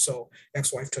should have. So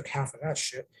ex-wife took half of that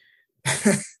shit.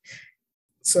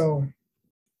 So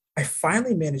I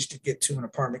finally managed to get to an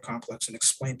apartment complex and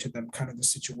explain to them kind of the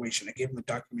situation. I gave them the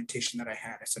documentation that I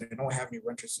had. I said, I don't have any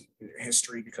renters in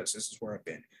history because this is where I've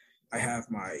been. I have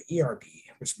my ERB,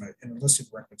 which is my enlisted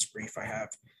records brief. I have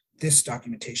this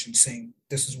documentation saying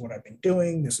this is what I've been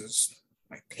doing. This is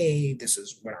my pay. This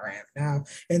is where I am now.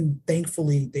 And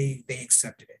thankfully, they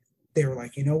accepted it. They were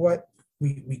like, you know what?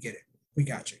 We get it. We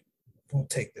got you. We'll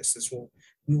take this.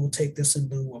 We will take this in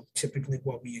lieu of typically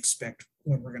what we expect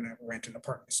when we're going to rent an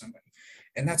apartment to somebody.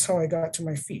 And that's how I got to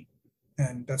my feet.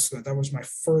 And that was my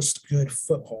first good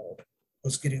foothold,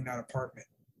 was getting that apartment.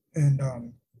 And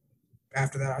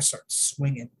after that, I started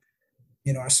swinging.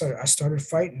 I started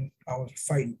fighting. I was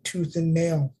fighting tooth and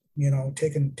nail,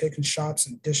 taking shots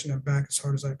and dishing them back as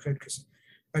hard as I could, because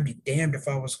I'd be damned if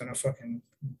I was going to fucking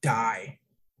die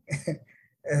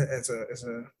as a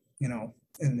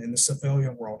in the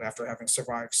civilian world after having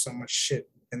survived so much shit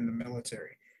in the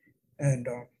military. And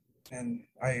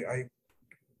I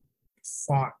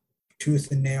fought tooth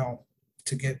and nail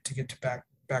to get to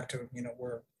back to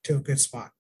where to a good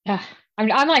spot. Yeah,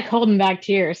 I'm like holding back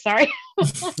tears. Sorry.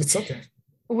 It's okay.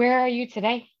 Where are you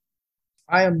today?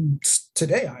 I'm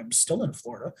still in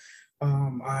Florida.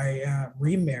 I am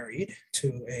remarried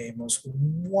to a most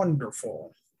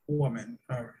wonderful woman.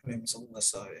 Her name is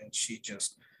Alyssa, and she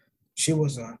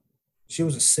was a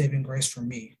saving grace for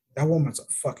me. That woman's a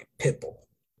fucking pit bull.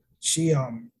 She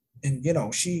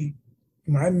she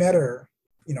when I met her,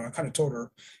 I kind of told her,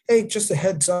 hey, just a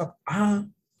heads up,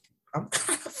 I'm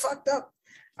kind of fucked up.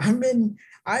 I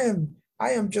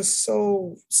am just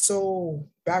so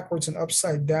backwards and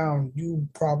upside down. You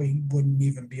probably wouldn't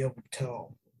even be able to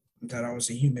tell that I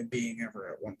was a human being ever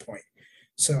at one point.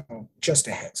 So just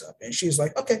a heads up. And she's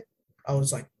like, okay. I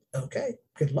was like, okay,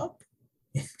 good luck.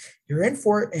 You're in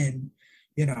for it. And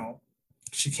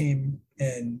she came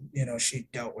and she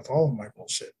dealt with all of my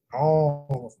bullshit,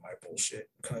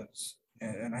 because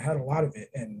and I had a lot of it.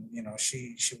 And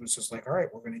she was just like, all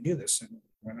right, we're gonna do this and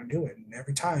we're gonna do it. And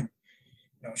every time,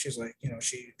 she's like,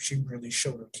 she really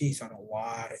showed her teeth on a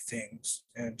lot of things,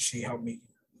 and she helped me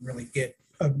really get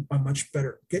a much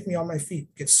better, get me on my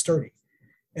feet, get sturdy.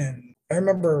 And I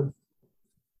remember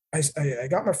I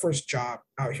got my first job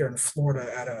out here in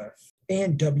Florida at a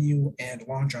A&W and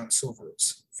Long John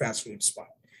Silver's fast food spot.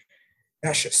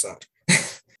 That shit sucked.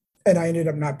 And I ended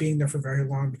up not being there for very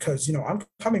long because, I'm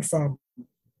coming from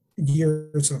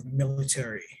years of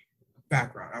military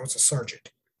background. I was a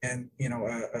sergeant and,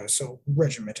 so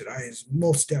regimented. I is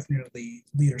most definitely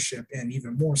leadership, and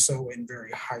even more so in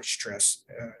very high stress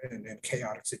and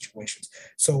chaotic situations.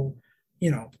 So,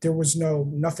 there wasn't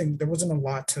a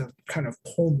lot to kind of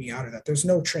pull me out of that. There's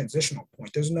no transitional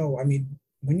point.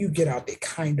 When you get out, they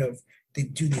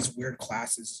do these weird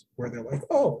classes where they're like,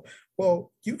 oh,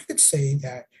 well, you could say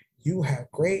that you have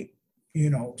great,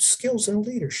 skills in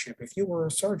leadership if you were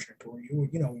a sergeant, or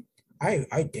I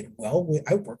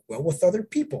work well with other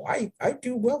people. I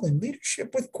do well in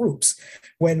leadership with groups.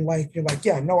 When you're like,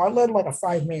 yeah, no, I led like a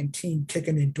 5-man team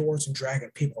kicking in doors and dragging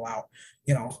people out,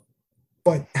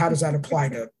 but how does that apply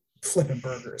to flipping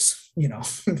burgers?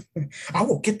 I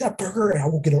will get that burger and I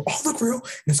will get it off the grill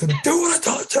and it's going to do what I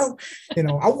tell it to.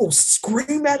 I will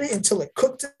scream at it until it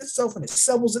cooks itself and it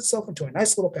assembles itself into a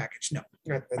nice little package. No,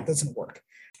 that doesn't work.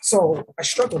 So I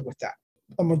struggled with that.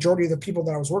 A majority of the people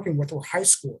that I was working with were high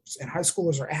schoolers, and high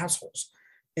schoolers are assholes.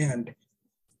 And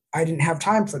I didn't have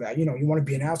time for that. You want to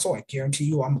be an asshole? I guarantee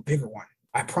you I'm a bigger one.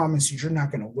 I promise you, you're not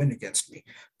going to win against me.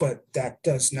 But that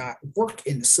does not work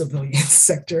in the civilian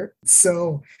sector.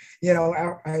 So,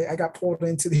 I got pulled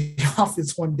into the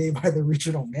office one day by the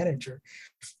regional manager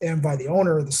and by the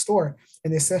owner of the store.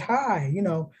 And they said, hi,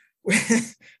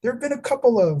 there have been a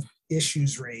couple of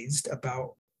issues raised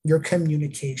about your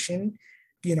communication.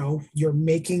 You're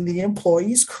making the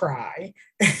employees cry.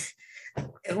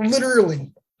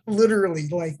 literally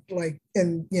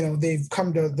and they've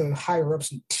come to the higher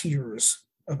ups in tears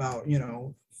about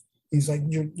he's like,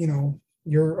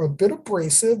 you're a bit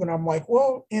abrasive. And I'm like,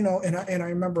 well, and I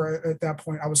remember at that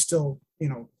point I was still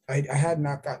I had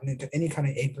not gotten into any kind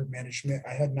of anger management.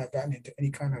 I had not gotten into any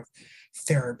kind of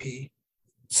therapy.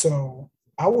 So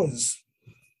I was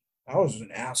I was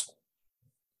an asshole,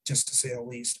 just to say the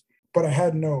least. But I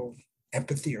had no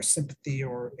empathy or sympathy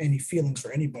or any feelings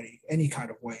for anybody, any kind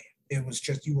of way. It was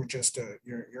just you were just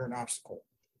you're an obstacle,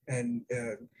 and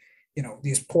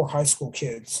these poor high school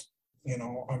kids.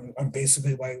 I'm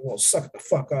basically like, well, suck it the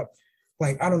fuck up.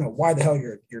 Like I don't know why the hell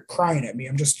you're crying at me.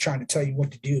 I'm just trying to tell you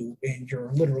what to do, and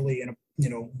you're literally in a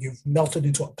you've melted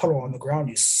into a puddle on the ground.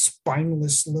 You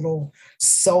spineless little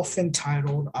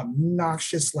self-entitled,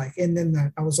 obnoxious, like. And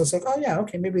then I was just like, oh yeah,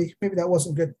 okay, maybe that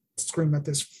wasn't good. Scream at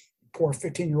this poor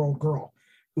 15-year-old girl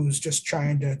who's just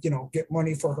trying to get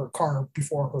money for her car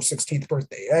before her 16th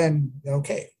birthday. And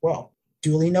okay, well,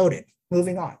 duly noted.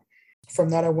 Moving on. From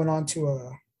that, I went on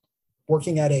to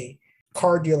working at a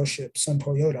car dealership, Sun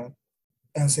Toyota,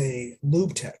 as a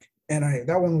lube tech, and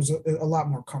that one was a lot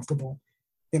more comfortable.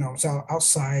 It's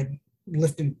outside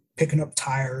lifting, picking up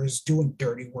tires, doing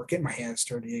dirty work, getting my hands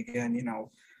dirty again.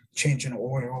 Changing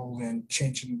oil and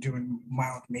doing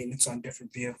mild maintenance on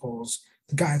different vehicles.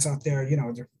 The guys out there,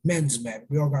 they're men's men.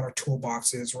 We all got our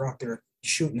toolboxes. We're out there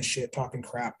shooting the shit, talking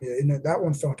crap. And that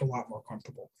one felt a lot more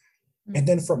comfortable. And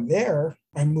then from there,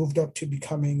 I moved up to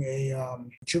becoming a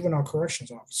juvenile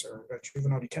corrections officer, a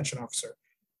juvenile detention officer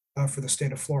for the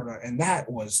state of Florida. And that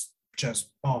was just,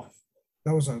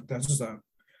 that was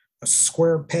a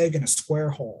square peg in a square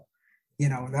hole.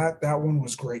 That one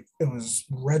was great. It was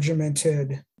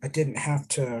regimented. I didn't have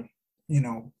to,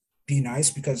 be nice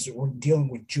because we're dealing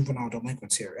with juvenile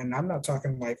delinquents here. And I'm not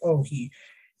talking like, oh, he,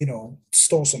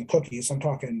 stole some cookies. I'm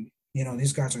talking,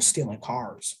 these guys are stealing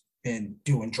cars and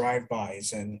doing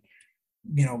drive-bys and,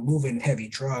 moving heavy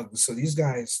drugs. So these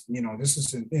guys, this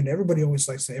is, and everybody always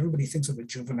likes to, everybody thinks of a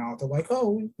juvenile. They're like,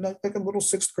 oh, like a little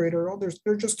sixth grader. Oh,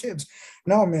 they're just kids.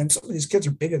 No, man, some of these kids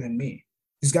are bigger than me.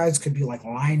 These guys could be like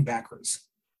linebackers,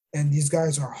 and these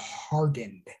guys are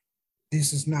hardened.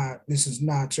 This is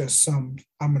not just some,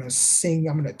 I'm going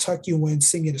to tuck you in,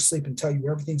 sing you to sleep and tell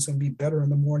you everything's going to be better in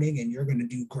the morning and you're going to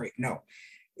do great. No,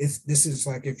 this is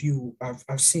like,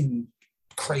 I've seen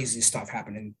crazy stuff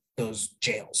happen in those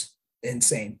jails,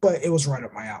 insane, but it was right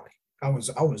up my alley. I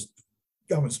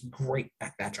was great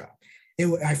at that job.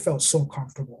 I felt so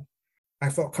comfortable. I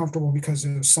felt comfortable because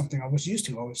it was something I was used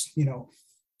to. I was,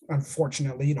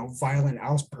 unfortunately, violent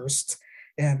outbursts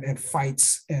and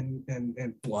fights and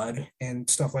blood and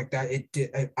stuff like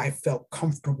that. I felt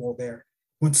comfortable there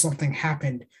when something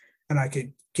happened and I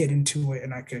could get into it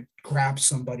and I could grab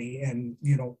somebody and,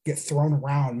 get thrown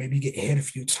around, maybe get hit a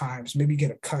few times, maybe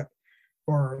get a cut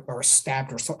or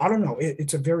stabbed or something. I don't know.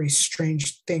 It's a very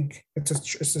strange thing. It's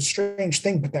a strange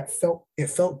thing, but it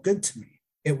felt good to me.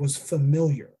 It was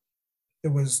familiar. It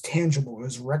was tangible. It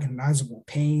was recognizable.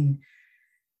 Pain,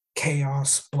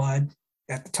 chaos, blood.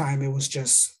 At the time, it was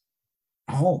just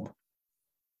home.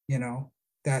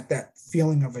 That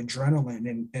feeling of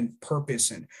adrenaline and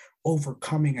purpose and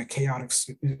overcoming a chaotic,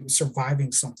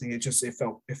 surviving something.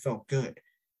 It felt good.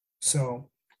 So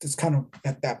it's kind of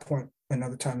at that point,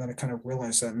 another time that I kind of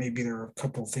realized that maybe there are a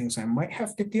couple of things I might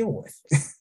have to deal with.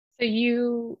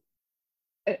 So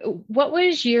what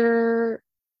was your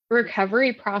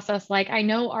recovery process like? I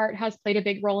know art has played a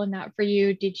big role in that for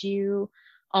you. Did you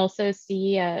also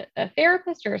see a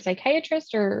therapist or a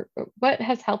psychiatrist, or what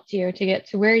has helped you to get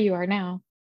to where you are now?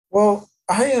 Well,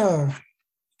 I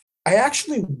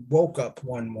actually woke up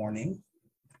one morning,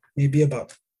 maybe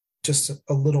about just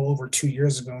a little over 2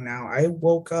 years ago now. I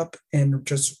woke up and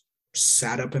just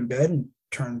sat up in bed and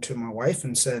turned to my wife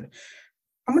and said,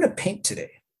 I'm going to paint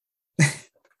today.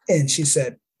 And she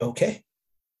said, okay.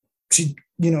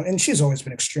 And she's always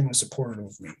been extremely supportive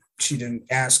of me. She didn't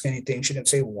ask anything. She didn't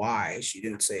say why. She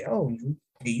didn't say, oh,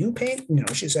 do you paint?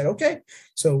 She said, okay.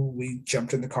 So we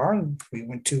jumped in the car and we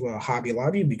went to a Hobby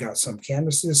Lobby. We got some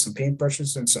canvases, some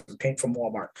paintbrushes, and some paint from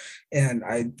Walmart. And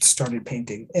I started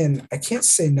painting. And I can't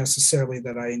say necessarily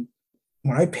that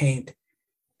when I paint,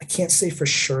 I can't say for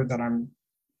sure that I'm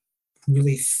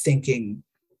really thinking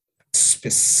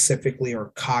specifically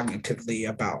or cognitively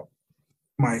about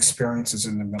my experiences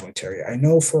in the military. I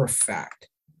know for a fact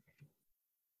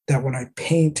that when I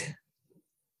paint,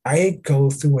 I go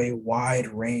through a wide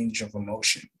range of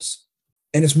emotions,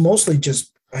 and it's mostly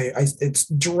just it's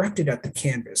directed at the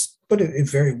canvas, but it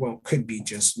very well could be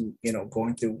just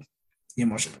going through the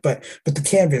emotions. But the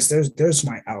canvas, there's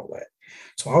my outlet.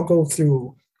 So I'll go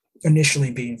through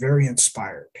initially being very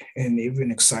inspired and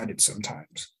even excited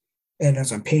sometimes, and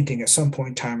as I'm painting, at some point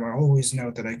in time, I always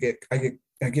know that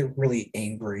I get really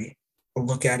angry I'll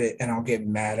look at it and I'll get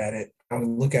mad at it. I'll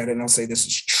look at it and I'll say, this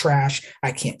is trash.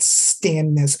 I can't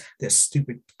stand this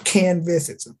stupid canvas.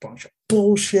 It's a bunch of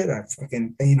bullshit. I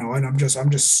fucking, and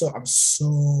I'm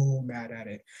so mad at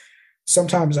it.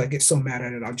 Sometimes I get so mad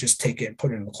at it, I'll just take it and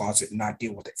put it in the closet and not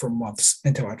deal with it for months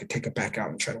until I could take it back out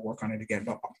and try to work on it again.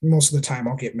 But most of the time,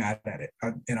 I'll get mad at it,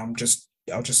 and I'll just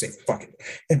say fuck it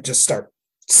and just start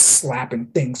slapping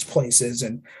things places,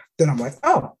 and then I'm like,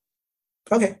 oh,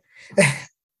 okay.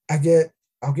 I get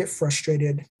I'll get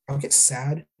frustrated. I'll get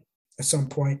sad at some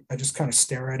point. I just kind of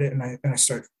stare at it and I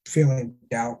start feeling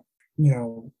doubt. You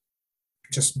know,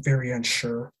 just very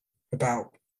unsure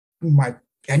about my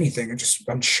anything. I'm just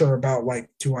unsure about, like,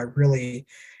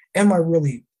 am I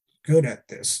really good at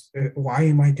this? Why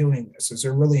am I doing this? Is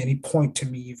there really any point to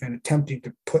me even attempting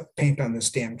to put paint on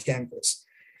this damn canvas?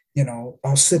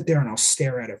 I'll sit there and I'll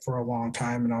stare at it for a long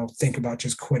time and I'll think about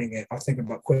just quitting it. I'll think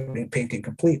about quitting painting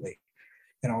completely.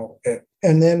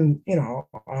 And then,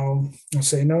 I'll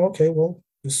say, no, okay, well,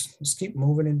 just keep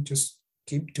moving and just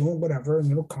keep doing whatever,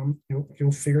 and it'll come,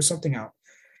 you'll figure something out.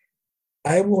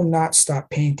 I will not stop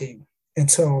painting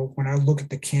until when I look at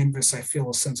the canvas, I feel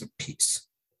a sense of peace.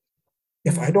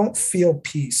 If I don't feel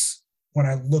peace when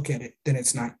I look at it, then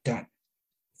it's not done.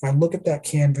 If I look at that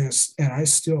canvas and I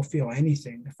still feel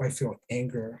anything, if I feel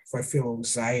anger, if I feel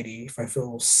anxiety, if I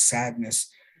feel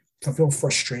sadness, if I feel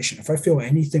frustration, if I feel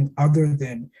anything other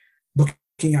than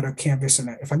looking at a canvas, and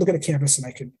if I look at a canvas and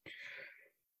I could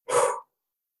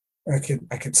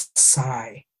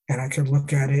sigh, and I could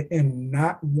look at it and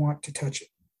not want to touch it.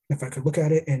 If I could look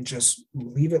at it and just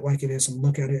leave it like it is and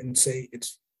look at it and say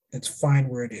it's fine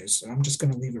where it is, I'm just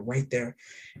going to leave it right there,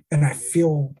 and I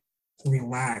feel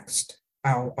relaxed,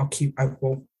 I'll keep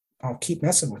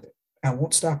messing with it. I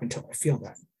won't stop until I feel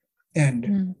that.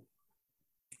 And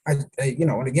and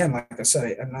again, like I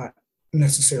said, I'm not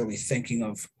necessarily thinking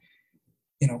of,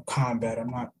 combat. I'm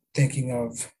not thinking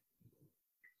of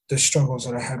the struggles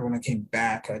that I had when I came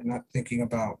back. I'm not thinking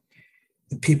about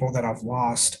the people that I've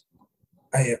lost.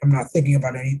 I'm not thinking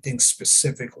about anything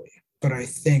specifically, but I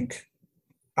think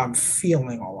I'm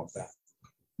feeling all of that.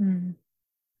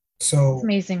 So it's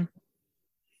amazing.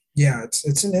 Yeah,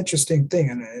 it's an interesting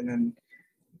thing, and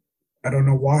I don't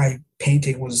know why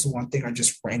painting was the one thing I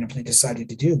just randomly decided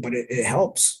to do, but it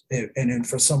helps. And then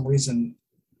for some reason,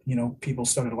 people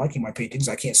started liking my paintings.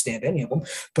 I can't stand any of them,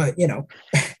 but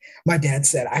my dad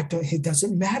said, it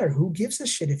doesn't matter who gives a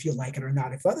shit if you like it or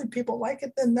not. If other people like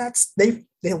it, then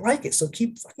they like it. So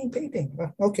keep fucking painting.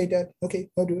 Okay, Dad. Okay,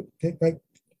 I'll do it. Okay, right.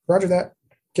 Roger that.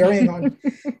 Carrying on.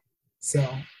 So,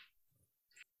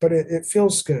 but it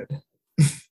feels good.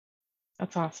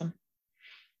 That's awesome.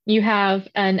 You have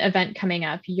an event coming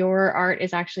up. Your art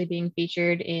is actually being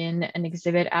featured in an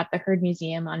exhibit at the Heard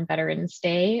Museum on Veterans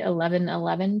Day,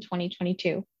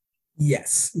 11/11/2022.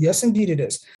 Yes, indeed it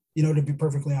is. To be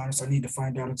perfectly honest, I need to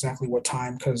find out exactly what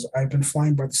time, because I've been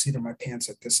flying by the seat of my pants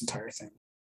at this entire thing.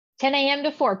 10 a.m.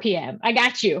 to 4 p.m. I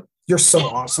got you. You're so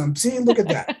awesome. See, look at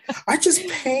that. I just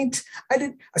paint.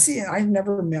 I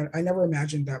never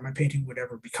imagined that my painting would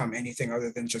ever become anything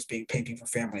other than just being painting for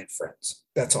family and friends.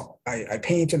 That's all. I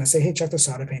paint and I say, hey, check this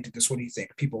out. I painted this. What do you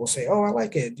think? People will say, oh, I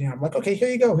like it. I'm like, okay, here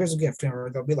you go. Here's a gift.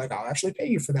 Or they'll be like, I'll actually pay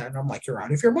you for that. And I'm like, you're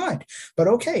out of your mind. But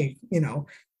okay, here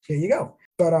you go.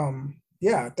 But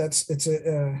yeah,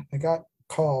 I got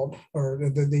called,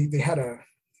 or they had a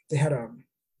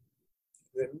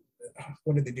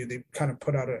what did they do? They kind of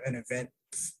put out an event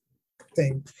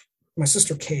thing. My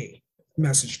sister Kay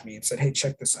messaged me and said, hey,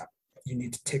 check this out. You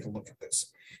need to take a look at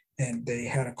this. And they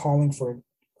had a calling for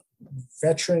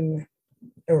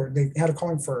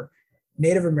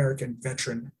Native American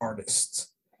veteran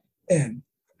artists. And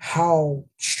how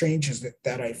strange is it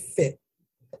that I fit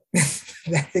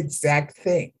that exact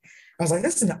thing? I was like,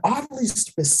 that's an oddly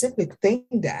specific thing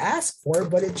to ask for,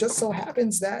 but it just so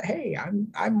happens that, hey,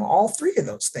 I'm all three of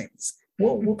those things.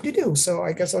 Well, what do you do? So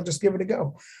I guess I'll just give it a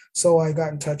go. So I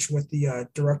got in touch with the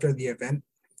director of the event,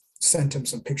 sent him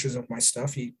some pictures of my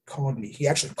stuff. He called me. He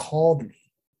actually called me,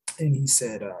 and he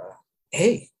said,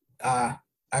 hey, I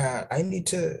need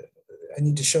to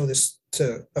show this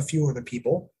to a few other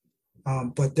people,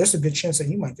 but there's a good chance that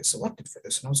you might get selected for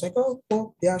this. And I was like, oh,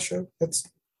 well, yeah, sure. That's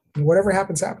whatever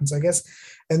happens, I guess.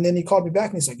 And then he called me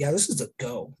back and he's like, yeah, this is a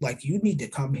go. Like, you need to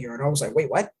come here. And I was like, wait,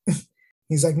 what?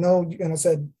 He's like, no. And I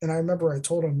said, and I remember I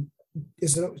told him,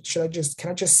 can I just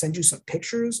send you some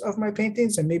pictures of my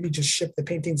paintings and maybe just ship the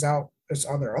paintings out as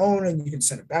on their own and you can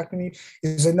send it back to me?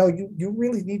 He said, no, you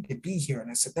really need to be here. And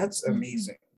I said, that's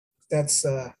amazing. That's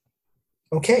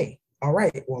okay. All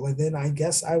right. Well, and then I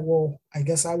guess I will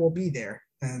be there.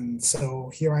 And so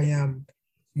here I am,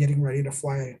 getting ready to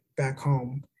fly back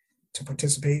home. to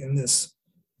participate in this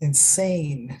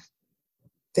insane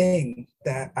thing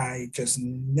that I just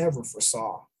never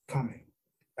foresaw coming.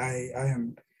 I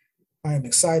am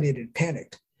excited and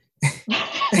panicked.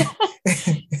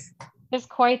 It's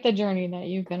quite the journey that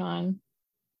you've been on.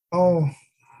 Oh,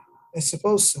 I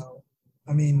suppose so.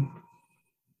 I mean,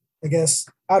 I guess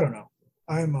I don't know.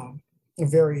 I'm a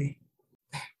very,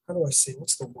 how do I say,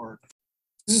 what's the word?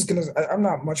 I'm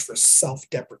not much for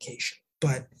self-deprecation,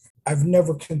 but I've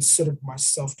never considered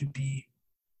myself to be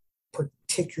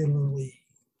particularly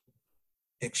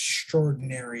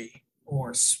extraordinary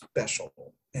or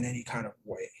special in any kind of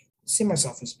way. I see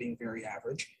myself as being very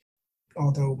average,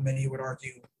 although many would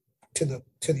argue to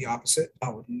the opposite. I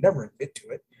would never admit to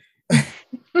it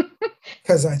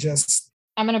because I'm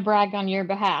going to brag on your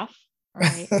behalf.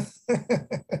 Right.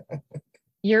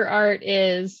 Your art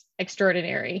is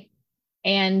extraordinary,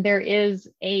 and there is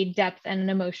a depth and an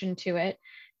emotion to it.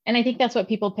 And I think that's what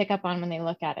people pick up on when they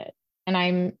look at it. And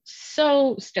I'm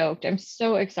so stoked. I'm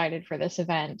so excited for this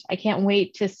event. I can't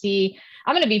wait to see.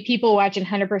 I'm going to be people watching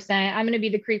 100%. I'm going to be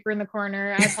the creeper in the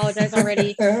corner. I apologize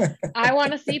already. I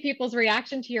want to see people's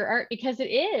reaction to your art because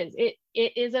it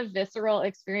is a visceral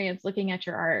experience looking at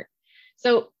your art.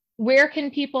 So where can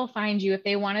people find you if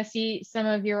they want to see some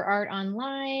of your art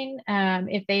online?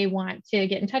 If they want to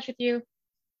get in touch with you?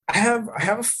 I have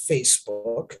a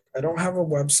Facebook. I don't have a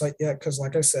website yet because,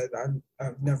 like I said,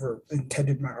 I've never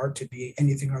intended my art to be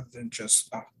anything other than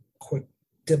just a quick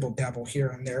dibble dabble here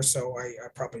and there. So I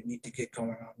probably need to get going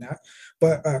on that.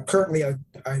 But currently, I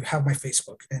have my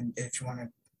Facebook, and if you want to,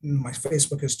 my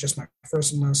Facebook is just my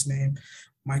first and last name,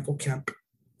 Michael Kempe,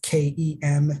 Kempe.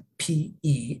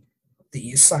 The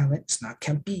E is silent. It's not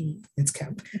Kempe. It's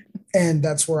Kempe, and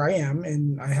that's where I am.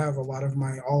 And I have all of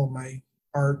my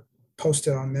art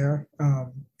posted on there.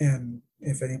 And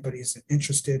if anybody's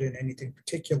interested in anything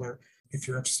particular, if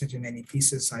you're interested in any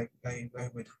pieces, I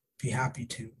would be happy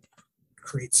to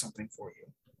create something for you.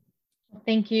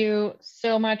 Thank you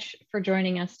so much for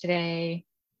joining us today.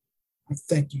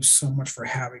 Thank you so much for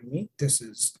having me. This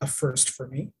is a first for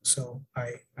me. So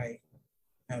I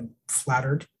am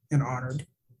flattered and honored,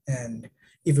 and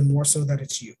even more so that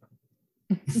it's you.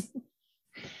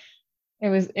 It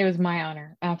was my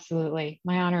honor. Absolutely.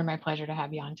 My honor and my pleasure to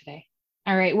have you on today.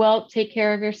 All right. Well, take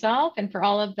care of yourself. And for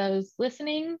all of those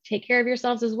listening, take care of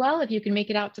yourselves as well. If you can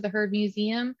make it out to the Heard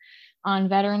Museum on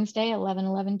Veterans Day,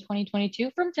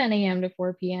 11/11/2022 from 10 a.m. to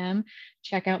 4 p.m.,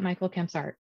 check out Michael Kempe's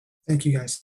art. Thank you,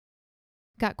 guys.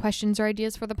 Got questions or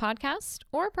ideas for the podcast?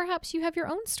 Or perhaps you have your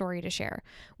own story to share.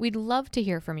 We'd love to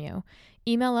hear from you.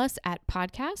 Email us at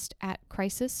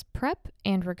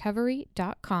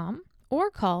podcast@crisisprepandrecovery.com or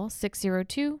call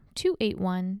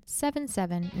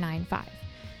 602-281-7795.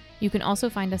 You can also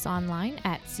find us online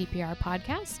at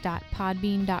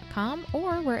cprpodcast.podbean.com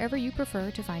or wherever you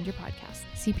prefer to find your podcast.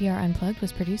 CPR Unplugged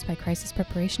was produced by Crisis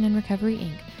Preparation and Recovery,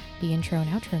 Inc. The intro and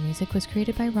outro music was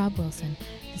created by Rob Wilson.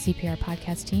 The CPR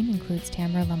podcast team includes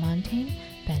Tamara Lamontagne,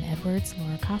 Ben Edwards,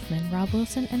 Laura Kaufman, Rob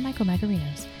Wilson, and Michael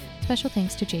Magarinos. Special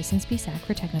thanks to Jason Spisak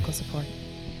for technical support.